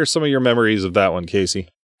are some of your memories of that one, Casey?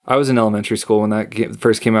 I was in elementary school when that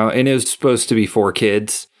first came out, and it was supposed to be for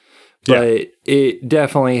kids, but it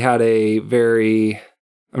definitely had a very.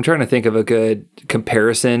 I'm trying to think of a good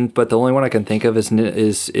comparison, but the only one I can think of is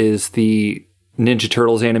the Ninja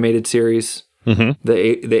Turtles animated series, the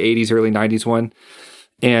 80s, early 90s one.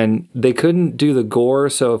 And they couldn't do the gore,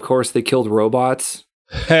 so of course they killed robots.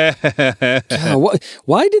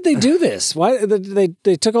 Why did they do this? Why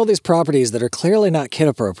they took all these properties that are clearly not kid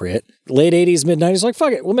appropriate? Late 80s, mid 90s, like,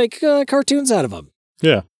 fuck it, we'll make cartoons out of them.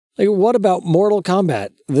 Yeah. Like, what about Mortal Kombat?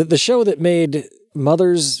 The show that made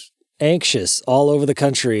mothers anxious all over the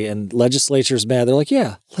country and legislatures mad. They're like,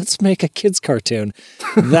 yeah, let's make a kids cartoon.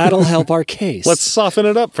 That'll help our case. Let's soften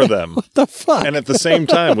it up for them. What the fuck? And at the same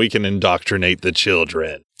time, we can indoctrinate the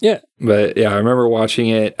children. Yeah. But yeah, I remember watching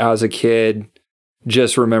it as a kid.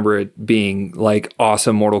 Just remember it being like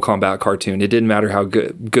awesome Mortal Kombat cartoon. It didn't matter how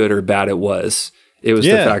good or bad it was. It was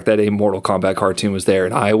the fact that a Mortal Kombat cartoon was there,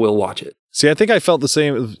 and I will watch it. See, I think I felt the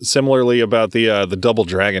same similarly about the Double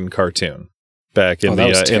Dragon cartoon back in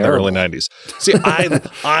the early 90s. See,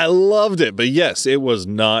 I loved it, but yes, it was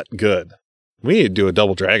not good. We need to do a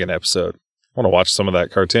Double Dragon episode. I want to watch some of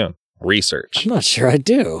that cartoon. Research. I'm not sure I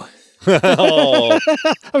do. Oh.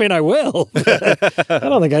 I mean, I will. But I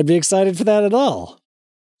don't think I'd be excited for that at all.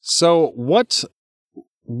 So what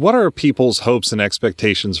are people's hopes and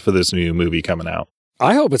expectations for this new movie coming out?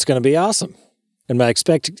 I hope it's going to be awesome. And my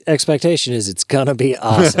expectation is it's going to be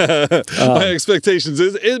awesome. My expectations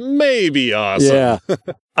is it may be awesome. Yeah.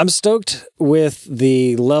 I'm stoked with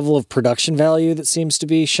the level of production value that seems to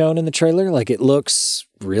be shown in the trailer. Like, it looks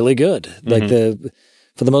really good. Like,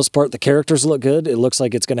 for the most part, the characters look good. It looks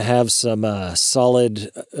like it's going to have some solid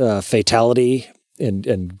fatality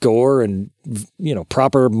and gore and,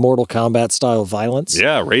 proper Mortal Kombat style violence.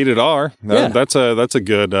 Yeah, rated R. That's a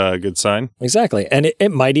good sign. Exactly. And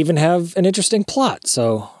it might even have an interesting plot.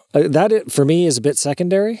 So that for me is a bit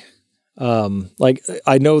secondary.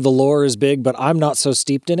 I know the lore is big, but I'm not so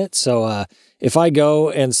steeped in it. So if I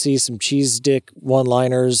go and see some cheese dick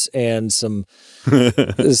one-liners and some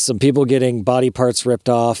people getting body parts ripped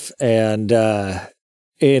off and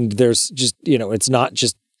there's just, it's not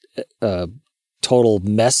just a total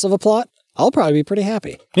mess of a plot, I'll probably be pretty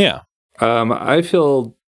happy. Yeah. I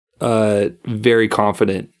feel very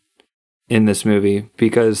confident in this movie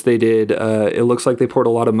because they did, it looks like they poured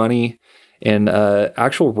a lot of money and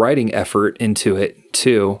actual writing effort into it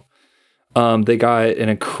too. They got an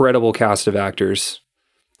incredible cast of actors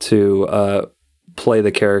to play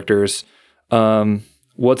the characters.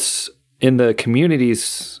 What's in the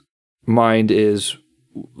community's mind is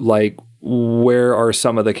like, where are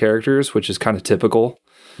some of the characters, which is kind of typical.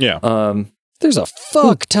 Yeah. There's a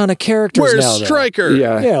fuck ton of characters Where's now. Stryker?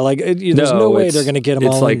 Yeah. Yeah, like there's no way they're going to get them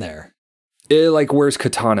all in there. Where's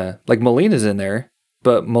Kitana? Like, Melina's in there,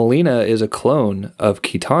 but Melina is a clone of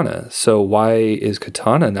Kitana. So why is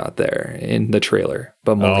Kitana not there in the trailer?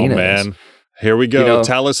 But Melina is. Here we go.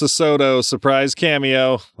 Talisa Soto, surprise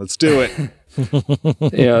cameo. Let's do it.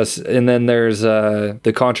 Yes, and then there's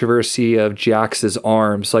the controversy of Jax's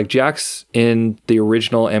arms. Like, Jax in the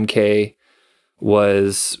original MK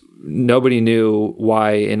nobody knew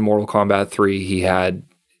why in Mortal Kombat 3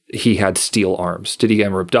 he had steel arms. Did he get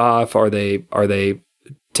them ripped off? Are they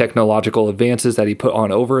technological advances that he put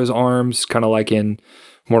on over his arms, kind of like in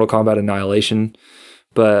Mortal Kombat Annihilation?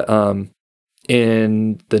 But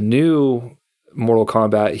in the new Mortal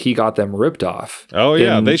Kombat, he got them ripped off. Oh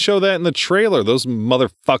yeah, they show that in the trailer. Those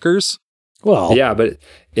motherfuckers. Well, yeah, but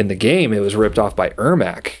in the game, it was ripped off by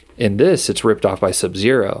Ermac. In this, it's ripped off by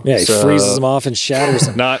Sub-Zero. Yeah, he freezes them off and shatters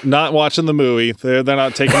them. Not watching the movie. They're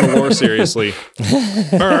not taking the lore seriously.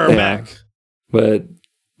 Ermac. Yeah. But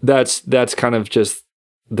that's kind of just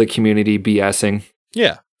the community BSing.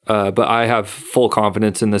 Yeah. But I have full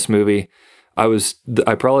confidence in this movie.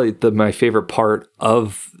 My favorite part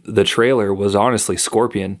of the trailer was honestly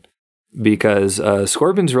Scorpion, because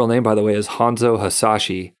Scorpion's real name, by the way, is Hanzo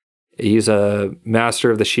Hasashi. He's a master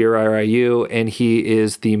of the Shirai Ryu, and he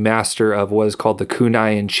is the master of what is called the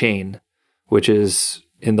Kunayan Chain, which is,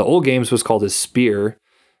 in the old games, was called his spear,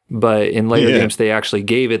 but in later games, they actually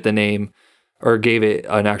gave it the name, or gave it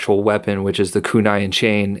an actual weapon, which is the Kunayan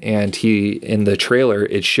Chain, and in the trailer,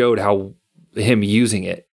 it showed him using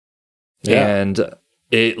it. Yeah. And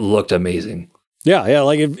it looked amazing. Yeah,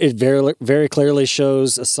 like it very, very clearly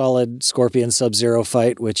shows a solid Scorpion Sub-Zero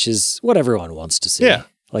fight, which is what everyone wants to see. Yeah.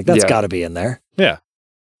 Like, that's got to be in there. Yeah.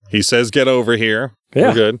 He says, get over here. Yeah.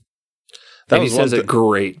 We're good. He says it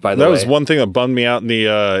great, by the way. That was one thing that bummed me out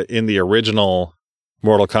in the original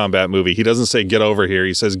Mortal Kombat movie. He doesn't say get over here.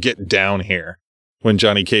 He says get down here when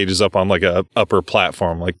Johnny Cage is up on like a upper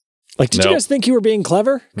platform. Like, did you guys think you were being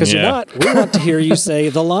clever? Because you're not. We want to hear you say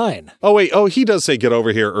the line. Oh, wait. Oh, he does say get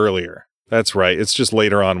over here earlier. That's right. It's just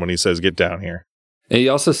later on when he says get down here. And he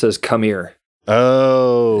also says come here.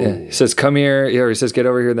 Oh. Yeah, he says come here. Yeah, he says get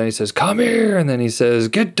over here. Then he says come here. And then he says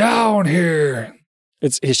get down here.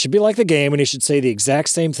 It should be like the game, and he should say the exact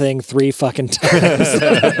same thing 3 fucking times.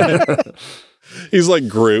 He's like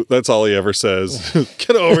Groot. That's all he ever says.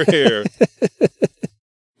 Get over here.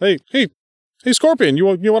 Hey, Scorpion, you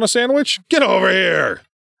want a sandwich? Get over here.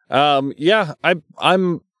 Yeah,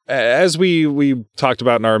 I'm as we talked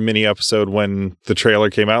about in our mini episode when the trailer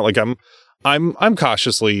came out, like I'm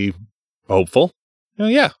cautiously hopeful.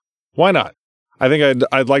 Yeah, why not? I think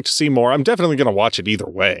I'd like to see more. I'm definitely going to watch it either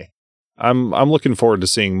way. I'm looking forward to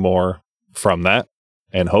seeing more from that,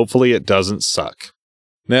 and hopefully it doesn't suck.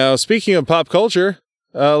 Now, speaking of pop culture,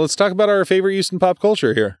 let's talk about our favorite use in pop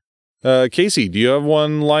culture here. Casey, do you have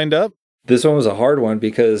one lined up? This one was a hard one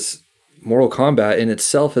because Mortal Kombat in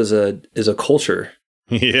itself is a culture.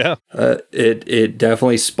 Yeah. It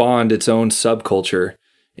definitely spawned its own subculture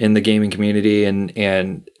in the gaming community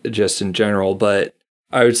and just in general. But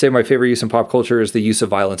I would say my favorite use in pop culture is the use of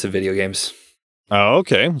violence in video games. Oh,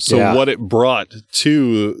 okay. So what it brought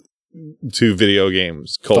to video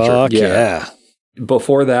games culture. Fuck yeah.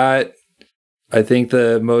 Before that, I think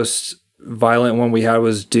the most violent one we had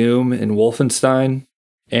was Doom and Wolfenstein.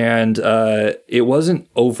 And it wasn't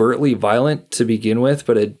overtly violent to begin with,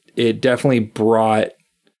 but it definitely brought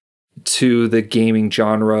to the gaming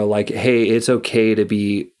genre, like, hey, it's okay to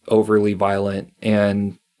be overly violent.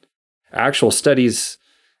 And actual studies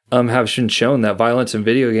have shown that violence in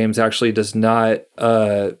video games actually does not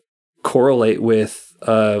correlate with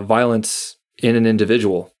violence in an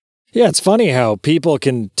individual. Yeah, it's funny how people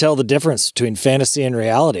can tell the difference between fantasy and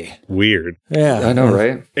reality. Weird. Yeah. I know,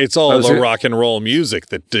 right? It's all the rock and roll music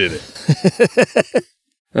that did it.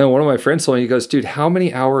 And one of my friends told me, he goes, dude, how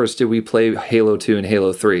many hours did we play Halo 2 and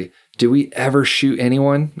Halo 3? Did we ever shoot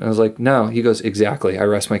anyone? I was like, no. He goes, exactly. I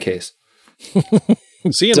rest my case.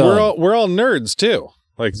 See, and we're all nerds too.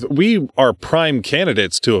 Like, we are prime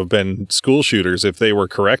candidates to have been school shooters if they were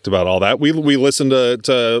correct about all that. We listened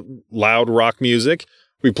to loud rock music.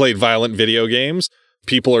 We played violent video games.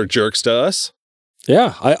 People are jerks to us.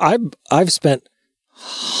 Yeah, I've spent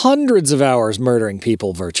hundreds of hours murdering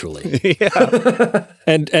people virtually. Yeah.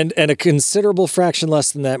 and a considerable fraction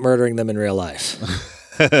less than that murdering them in real life.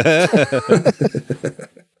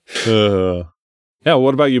 Yeah,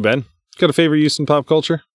 what about you, Ben? Got a favorite use in pop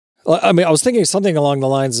culture? I mean, I was thinking something along the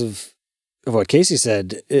lines of what Casey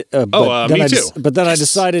said. Me too. But then I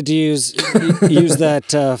decided to use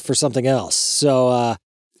that for something else. So,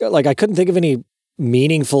 like, I couldn't think of any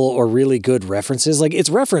meaningful or really good references. Like, it's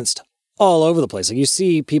referenced all over the place. Like, you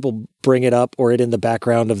see people bring it up or it in the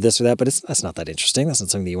background of this or that, but that's not that interesting. That's not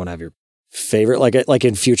something that you want to have your favorite. Like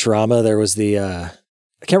in Futurama, there was the I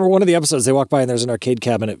can't remember one of the episodes. They walk by and there's an arcade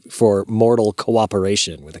cabinet for Mortal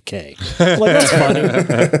Cooperation with a K. I'm like, that's funny.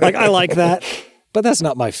 Like, I like that, but that's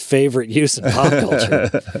not my favorite use in pop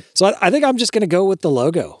culture. So I think I'm just going to go with the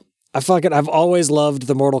logo. I've always loved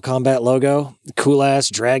the Mortal Kombat logo. Cool ass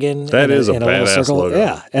dragon. That is a badass logo.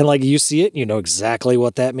 Yeah. And like, you see it, you know exactly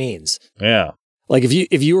what that means. Yeah. Like,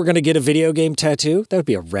 if you were going to get a video game tattoo, that would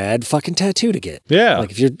be a rad fucking tattoo to get. Yeah.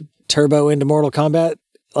 Like, if you're turbo into Mortal Kombat,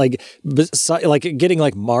 like getting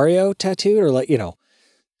like Mario tattooed or like, you know,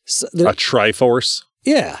 a Triforce.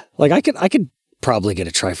 Yeah. Like, I could probably get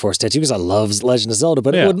a Triforce tattoo because I love Legend of Zelda,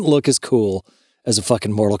 but it wouldn't look as cool as a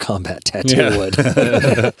fucking Mortal Kombat tattoo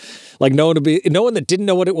would. Like, no one that didn't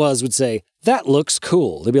know what it was would say, that looks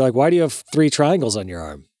cool. They'd be like, why do you have 3 triangles on your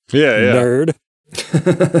arm? Yeah,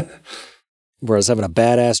 Nerd. Whereas having a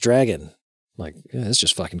badass dragon, like, yeah, it's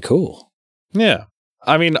just fucking cool. Yeah.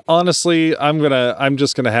 I mean, honestly, I'm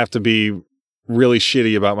just gonna have to be really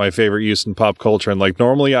shitty about my favorite use in pop culture. And like,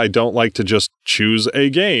 normally I don't like to just choose a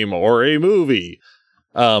game or a movie.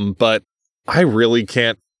 But I really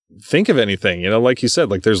can't think of anything, you know, like you said,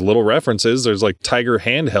 like, there's little references. There's like Tiger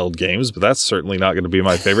handheld games, but that's certainly not going to be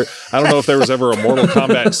my favorite. I don't know if there was ever a Mortal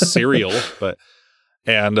Kombat cereal, but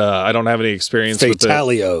I don't have any experience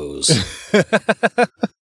Fatalios. with it.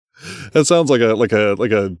 That sounds like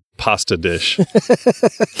a pasta dish.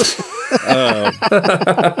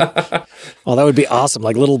 Oh, that would be awesome.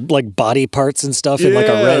 Like little like body parts and stuff in like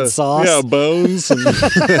a red sauce. Yeah, bones and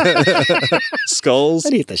skulls.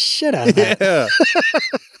 I'd eat the shit out of that. Yeah.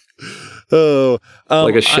 Oh,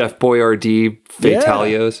 like a Chef Boyardee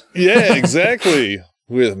Fatalios. Yeah, exactly.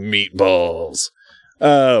 With meatballs.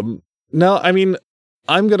 No, I mean,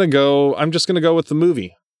 I'm just gonna go with the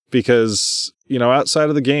movie because, you know, outside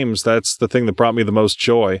of the games, that's the thing that brought me the most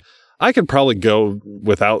joy. I could probably go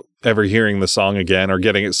without ever hearing the song again or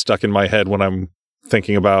getting it stuck in my head when I'm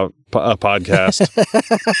thinking about a podcast.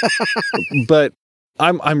 But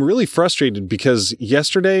I'm really frustrated because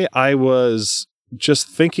yesterday I was just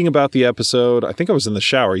thinking about the episode. I think I was in the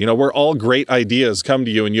shower, you know, where all great ideas come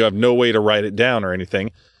to you and you have no way to write it down or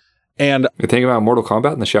anything. And you're thinking about Mortal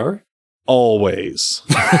Kombat in the shower? always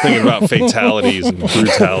thinking about fatalities and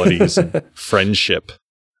brutalities and friendship.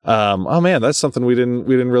 Oh man, that's something we didn't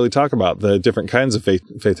really talk about, the different kinds of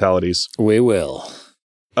fatalities. We will.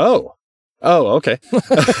 Oh, okay.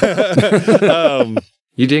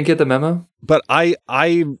 You didn't get the memo? But I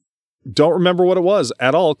don't remember what it was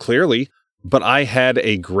at all, clearly, but I had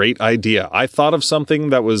a great idea. I thought of something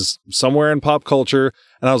that was somewhere in pop culture,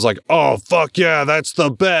 and I was like, oh, fuck yeah, that's the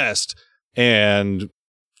best. And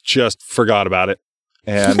just forgot about it.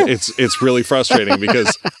 And it's really frustrating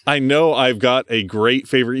because I know I've got a great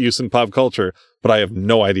favorite use in pop culture, but I have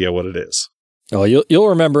no idea what it is. Oh, you'll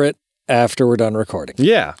remember it after we're done recording.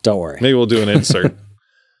 Yeah. Don't worry. Maybe we'll do an insert.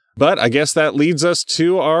 But I guess that leads us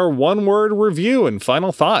to our one-word review and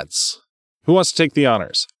final thoughts. Who wants to take the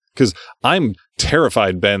honors? Because I'm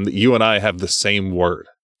terrified, Ben, that you and I have the same word.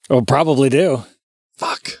 Oh, probably do.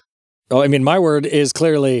 Fuck. Oh, I mean, my word is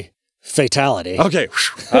clearly fatality. Okay.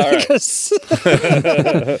 All right. Because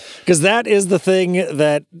that is the thing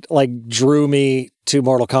that like drew me to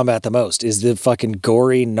Mortal Kombat the most, is the fucking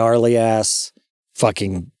gory, gnarly ass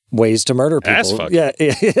fucking ways to murder people. Ass fucking. Yeah.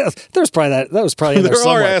 There's probably that was probably in there There are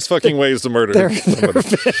somewhere. ass fucking ways to murder. There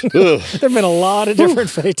have been a lot of different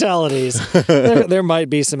fatalities. There might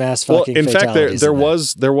be some ass fucking in fact, fatalities.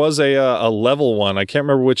 there was a level one. I can't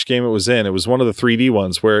remember which game it was in. It was one of the 3D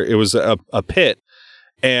ones where it was a pit,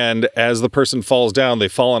 and as the person falls down, they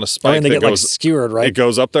fall on a spike. and they get like skewered, right? It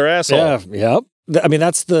goes up their asshole. Yeah, yep. I mean,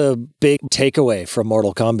 that's the big takeaway from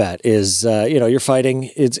Mortal Kombat is, you're fighting,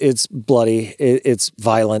 it's bloody, it's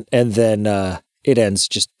violent, and then it ends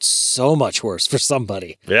just so much worse for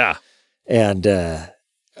somebody. Yeah. And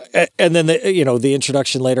then, the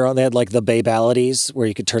introduction later on, they had like the babalities where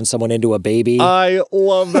you could turn someone into a baby. I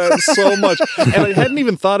love that so much. And I hadn't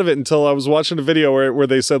even thought of it until I was watching a video where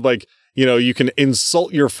they said like, you can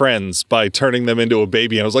insult your friends by turning them into a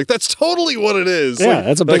baby. And I was like, that's totally what it is. Yeah, like,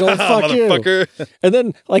 that's a big old fuck you. motherfucker. And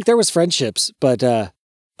then like there was friendships, but I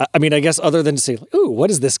mean, I guess other than to say, ooh,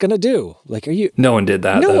 what is this going to do? Like, No one did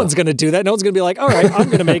that. No though. one's going to do that. No one's going to be like, all right, I'm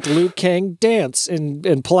going to make Liu Kang dance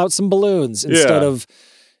and pull out some balloons instead of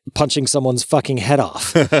punching someone's fucking head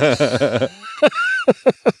off.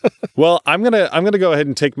 Well, I'm gonna go ahead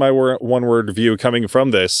and take my one word review coming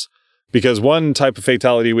from this, because one type of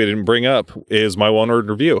fatality we didn't bring up is my one word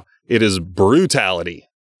review. It is brutality.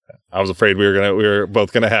 I was afraid we were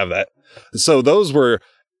both gonna have that. So those were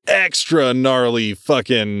extra gnarly,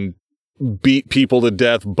 fucking beat people to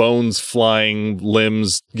death, bones flying,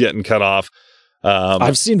 limbs getting cut off.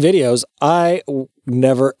 I've seen videos. I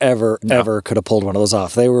never, ever could have pulled one of those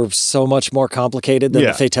off. They were so much more complicated than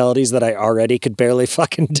the fatalities that I already could barely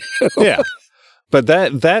fucking do. Yeah. But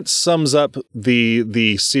that sums up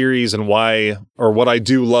the series and why, or what I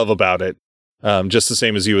do love about it. Just the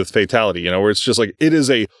same as you with Fatality, where it's just like, it is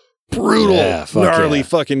a brutal, gnarly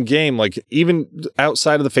fucking game. Like even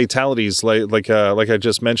outside of the fatalities, like I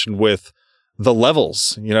just mentioned with the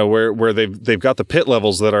levels, where they've got the pit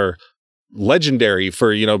levels that are legendary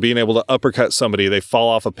for, being able to uppercut somebody. They fall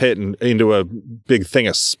off a pit and into a big thing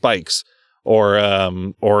of spikes, or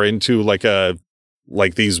into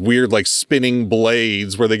like these weird like spinning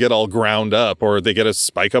blades where they get all ground up, or they get a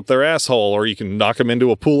spike up their asshole, or you can knock them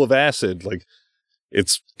into a pool of acid. Like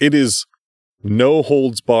it is no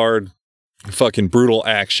holds barred fucking brutal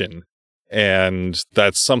action. And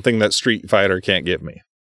that's something that Street Fighter can't give me.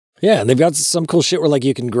 Yeah, and they've got some cool shit where like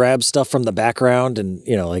you can grab stuff from the background and,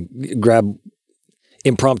 like grab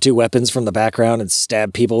impromptu weapons from the background and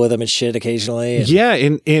stab people with them and shit occasionally. And yeah,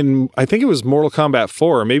 in I think it was Mortal Kombat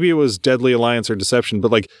 4, or maybe it was Deadly Alliance or Deception,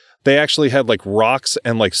 but like they actually had like rocks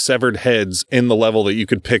and like severed heads in the level that you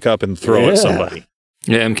could pick up and throw at somebody.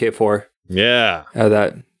 Yeah, MK4. Yeah.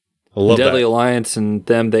 That. I love Deadly that. Alliance and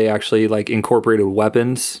them, they actually like incorporated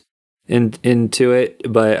weapons into it,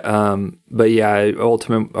 but yeah,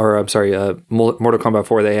 Mortal Kombat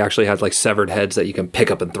 4, they actually had like severed heads that you can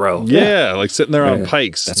pick up and throw. Yeah, like sitting there on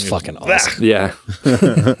pikes. that's fucking awesome. Yeah.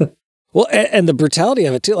 Well, and the brutality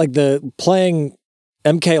of it too, like the playing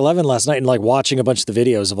MK11 last night and like watching a bunch of the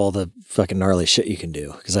videos of all the fucking gnarly shit you can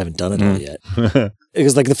do, because I haven't done it all yet.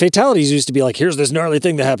 Because like the fatalities used to be like, here's this gnarly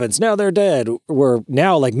thing that happens, now they're dead. Where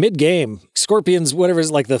now like mid-game, Scorpions, whatever is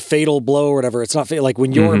like the fatal blow or whatever, it's not like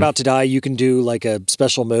when you're about to die, you can do like a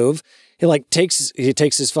special move. He takes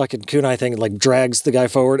his fucking kunai thing and like drags the guy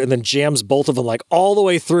forward and then jams both of them like all the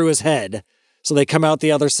way through his head. So they come out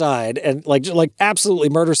the other side and like absolutely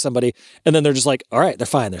murder somebody. And then they're just like, all right, they're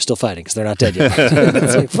fine. They're still fighting because they're not dead yet.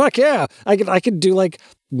 It's like, fuck yeah. I could do like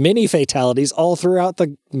mini fatalities all throughout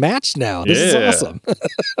the match now. This is awesome.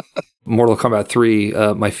 Mortal Kombat 3,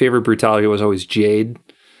 my favorite brutality was always Jade,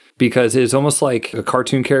 because it's almost like a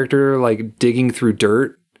cartoon character like digging through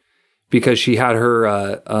dirt, because she had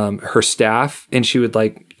her staff and she would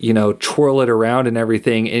like, you know, twirl it around and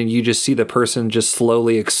everything, and you just see the person just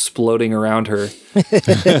slowly exploding around her.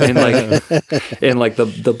 and like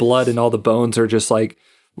the blood and all the bones are just like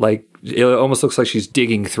it almost looks like she's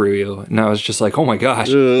digging through you. And I was just like, oh my gosh.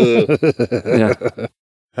 Yeah.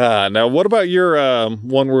 Now, what about your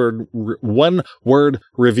one word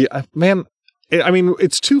review? Man, I mean,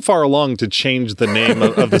 it's too far along to change the name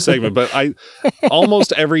of the segment, but I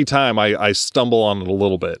almost every time I stumble on it a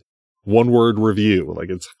little bit. One word review, like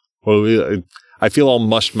I feel all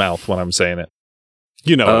mushed mouth when I'm saying it.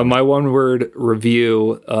 You know, my one word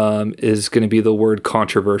review is going to be the word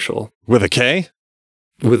controversial with a K.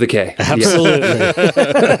 With a K, absolutely.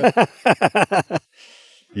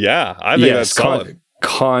 Yeah, I think that's solid.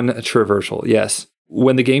 Controversial, yes.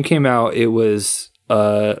 When the game came out, it was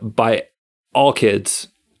by all kids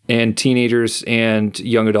and teenagers and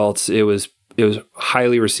young adults. It was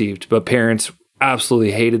highly received, but parents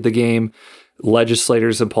absolutely hated the game.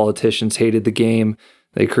 Legislators and politicians hated the game.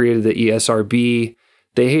 They created the ESRB.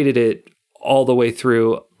 They hated it all the way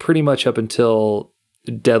through, pretty much up until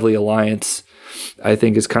Deadly Alliance, I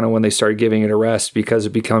think, is kind of when they started giving it a rest because it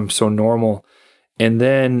becomes so normal. And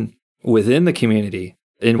then within the community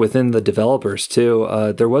and within the developers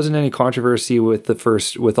too, there wasn't any controversy with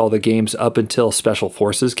all the games up until Special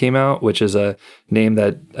Forces came out, which is a name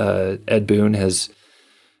that Ed Boon has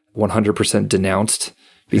 100% denounced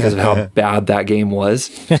because of how bad that game was.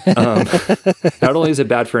 Not only is it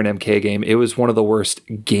bad for an MK game, it was one of the worst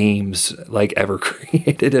games like ever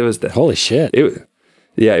created. It was holy shit. It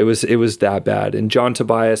was that bad. And John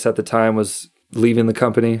Tobias at the time was leaving the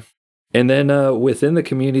company. And then within the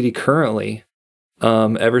community currently,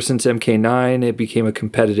 ever since MK9, it became a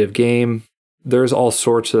competitive game. There's all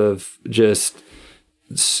sorts of just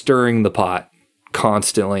stirring the pot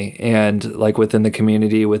constantly. And like within the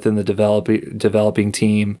community, within the developing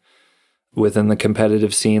team, within the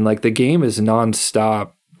competitive scene, like the game is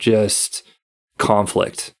nonstop just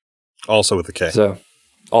conflict. Also with a K. So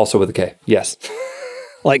also with a K, yes.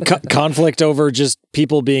 Like conflict over just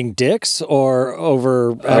people being dicks or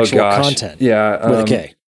over actual content? Yeah. With a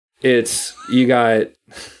K. It's, you got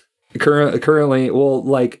currently, well,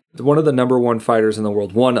 like one of the number one fighters in the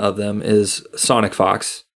world, one of them is Sonic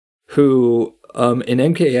Fox, who in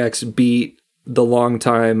MKX beat the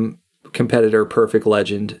longtime competitor Perfect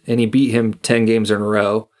Legend, and he beat him 10 games in a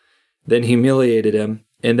row, then humiliated him.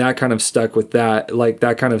 And that kind of stuck with that, like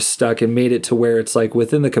that kind of stuck and made it to where it's like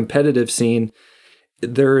within the competitive scene,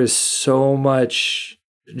 there is so much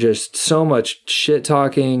shit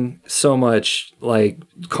talking, so much like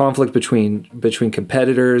conflict between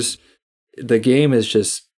competitors. The game is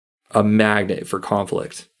just a magnet for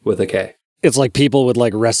conflict with a K. It's like people with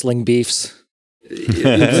like wrestling beefs.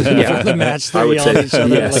 Yeah, the match they're yelling at each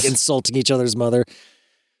other, like insulting each other's mother.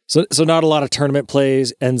 So not a lot of tournament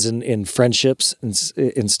plays ends in friendships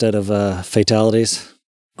instead of fatalities.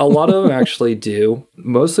 A lot of them actually do.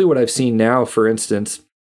 Mostly what I've seen now, for instance,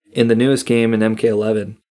 in the newest game in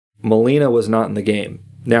MK11, Melina was not in the game.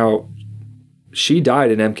 Now, she died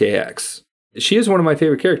in MKX. She is one of my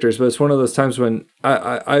favorite characters, but it's one of those times when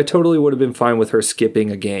I totally would have been fine with her skipping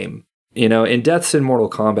a game. You know, and deaths in Mortal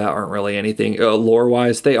Kombat aren't really anything.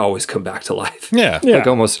 Lore-wise, they always come back to life. Yeah. Like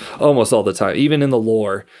almost all the time. Even in the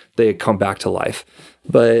lore, they come back to life.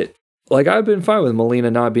 But like I've been fine with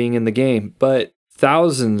Melina not being in the game, but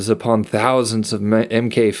thousands upon thousands of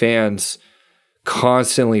MK fans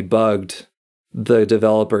constantly bugged the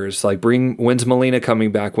developers, like, when's Melina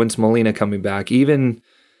coming back? When's Melina coming back? Even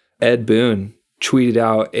Ed Boon tweeted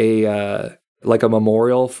out a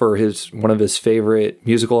memorial for one of his favorite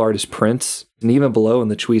musical artists, Prince. And even below, in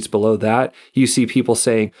the tweets below that, you see people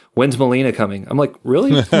saying, when's Melina coming? I'm like,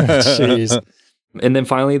 really? Jeez. And then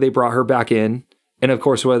finally they brought her back in. And of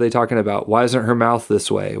course, what are they talking about? Why isn't her mouth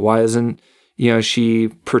this way? Why isn't, she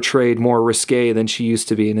portrayed more risque than she used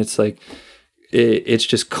to be? And it's like, it's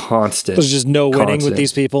just constant. There's just no winning with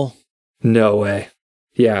these people? No way.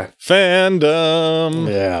 Yeah. Fandom.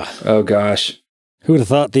 Yeah. Oh, gosh. Who would have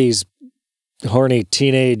thought these horny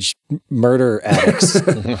teenage murder addicts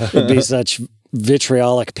would be such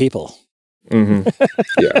vitriolic people? Mm-hmm.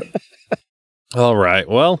 Yeah. All right.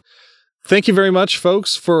 Well, thank you very much,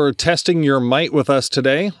 folks, for testing your might with us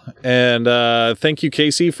today. And thank you,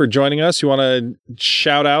 Casey, for joining us. You want to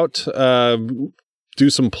shout out, do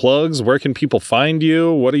some plugs? Where can people find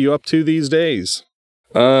you? What are you up to these days?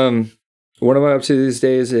 What am I up to these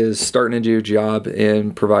days is starting a new job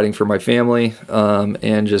and providing for my family,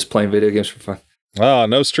 and just playing video games for fun. Oh,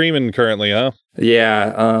 no streaming currently, huh?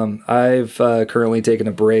 Yeah, I've currently taken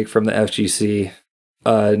a break from the FGC.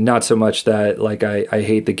 Not so much that like I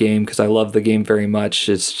hate the game because I love the game very much.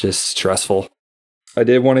 It's just stressful. I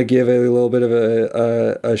did want to give a little bit of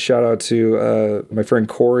a shout out to my friend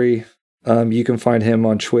Corey. You can find him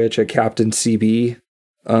on Twitch at Captain CB.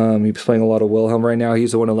 He's playing a lot of Wilhelm right now.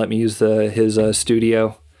 He's the one who let me use his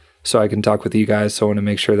studio so I can talk with you guys. So I want to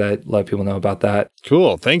make sure that let people know about that.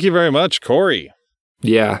 Cool. Thank you very much, Corey.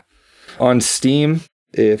 Yeah. On Steam,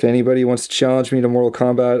 if anybody wants to challenge me to Mortal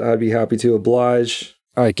Kombat, I'd be happy to oblige.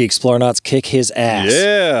 All right, Geek Exploronauts, kick his ass.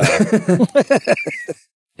 Yeah.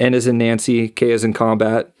 N as in Nancy, K as in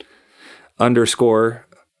combat, _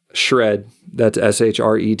 shred. That's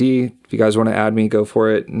SHRED. If you guys want to add me, go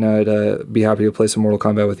for it. And I'd be happy to play some Mortal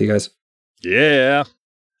Kombat with you guys. Yeah.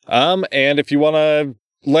 And if you want to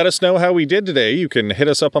let us know how we did today, you can hit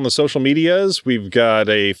us up on the social medias. We've got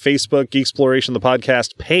a Facebook Geek Exploration, the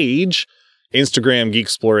podcast page, Instagram Geek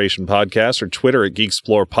Exploration Podcast, or Twitter at Geek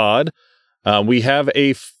Explore Pod. We have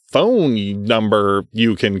a phone number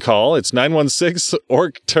you can call. It's 916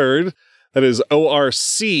 Orc Turd. That is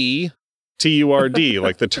ORCTURD,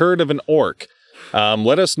 like the turd of an orc.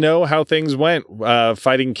 Let us know how things went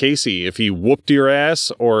fighting Casey. If he whooped your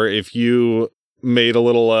ass, or if you made a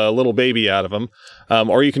little baby out of him.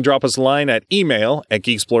 Or you can drop us a line at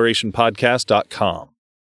email@geeksplorationpodcast.com.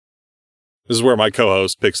 This is where my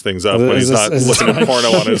co-host picks things up when he's not looking at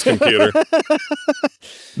porno on his computer.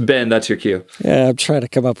 Ben, that's your cue. Yeah, I'm trying to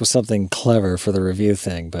come up with something clever for the review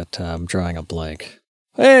thing, but I'm drawing a blank.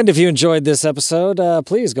 And if you enjoyed this episode,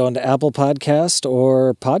 please go into Apple Podcast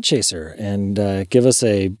or Podchaser and give us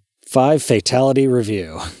a 5 fatality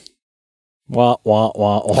review. Wah, wah,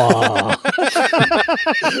 wah, wah.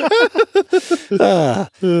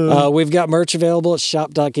 We've got merch available at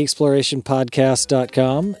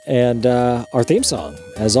shop.geeksplorationpodcast.com. And our theme song,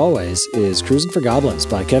 as always, is Cruising for Goblins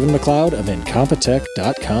by Kevin MacLeod of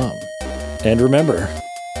Incompetech.com. And remember,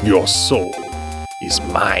 Your soul is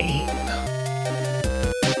mine.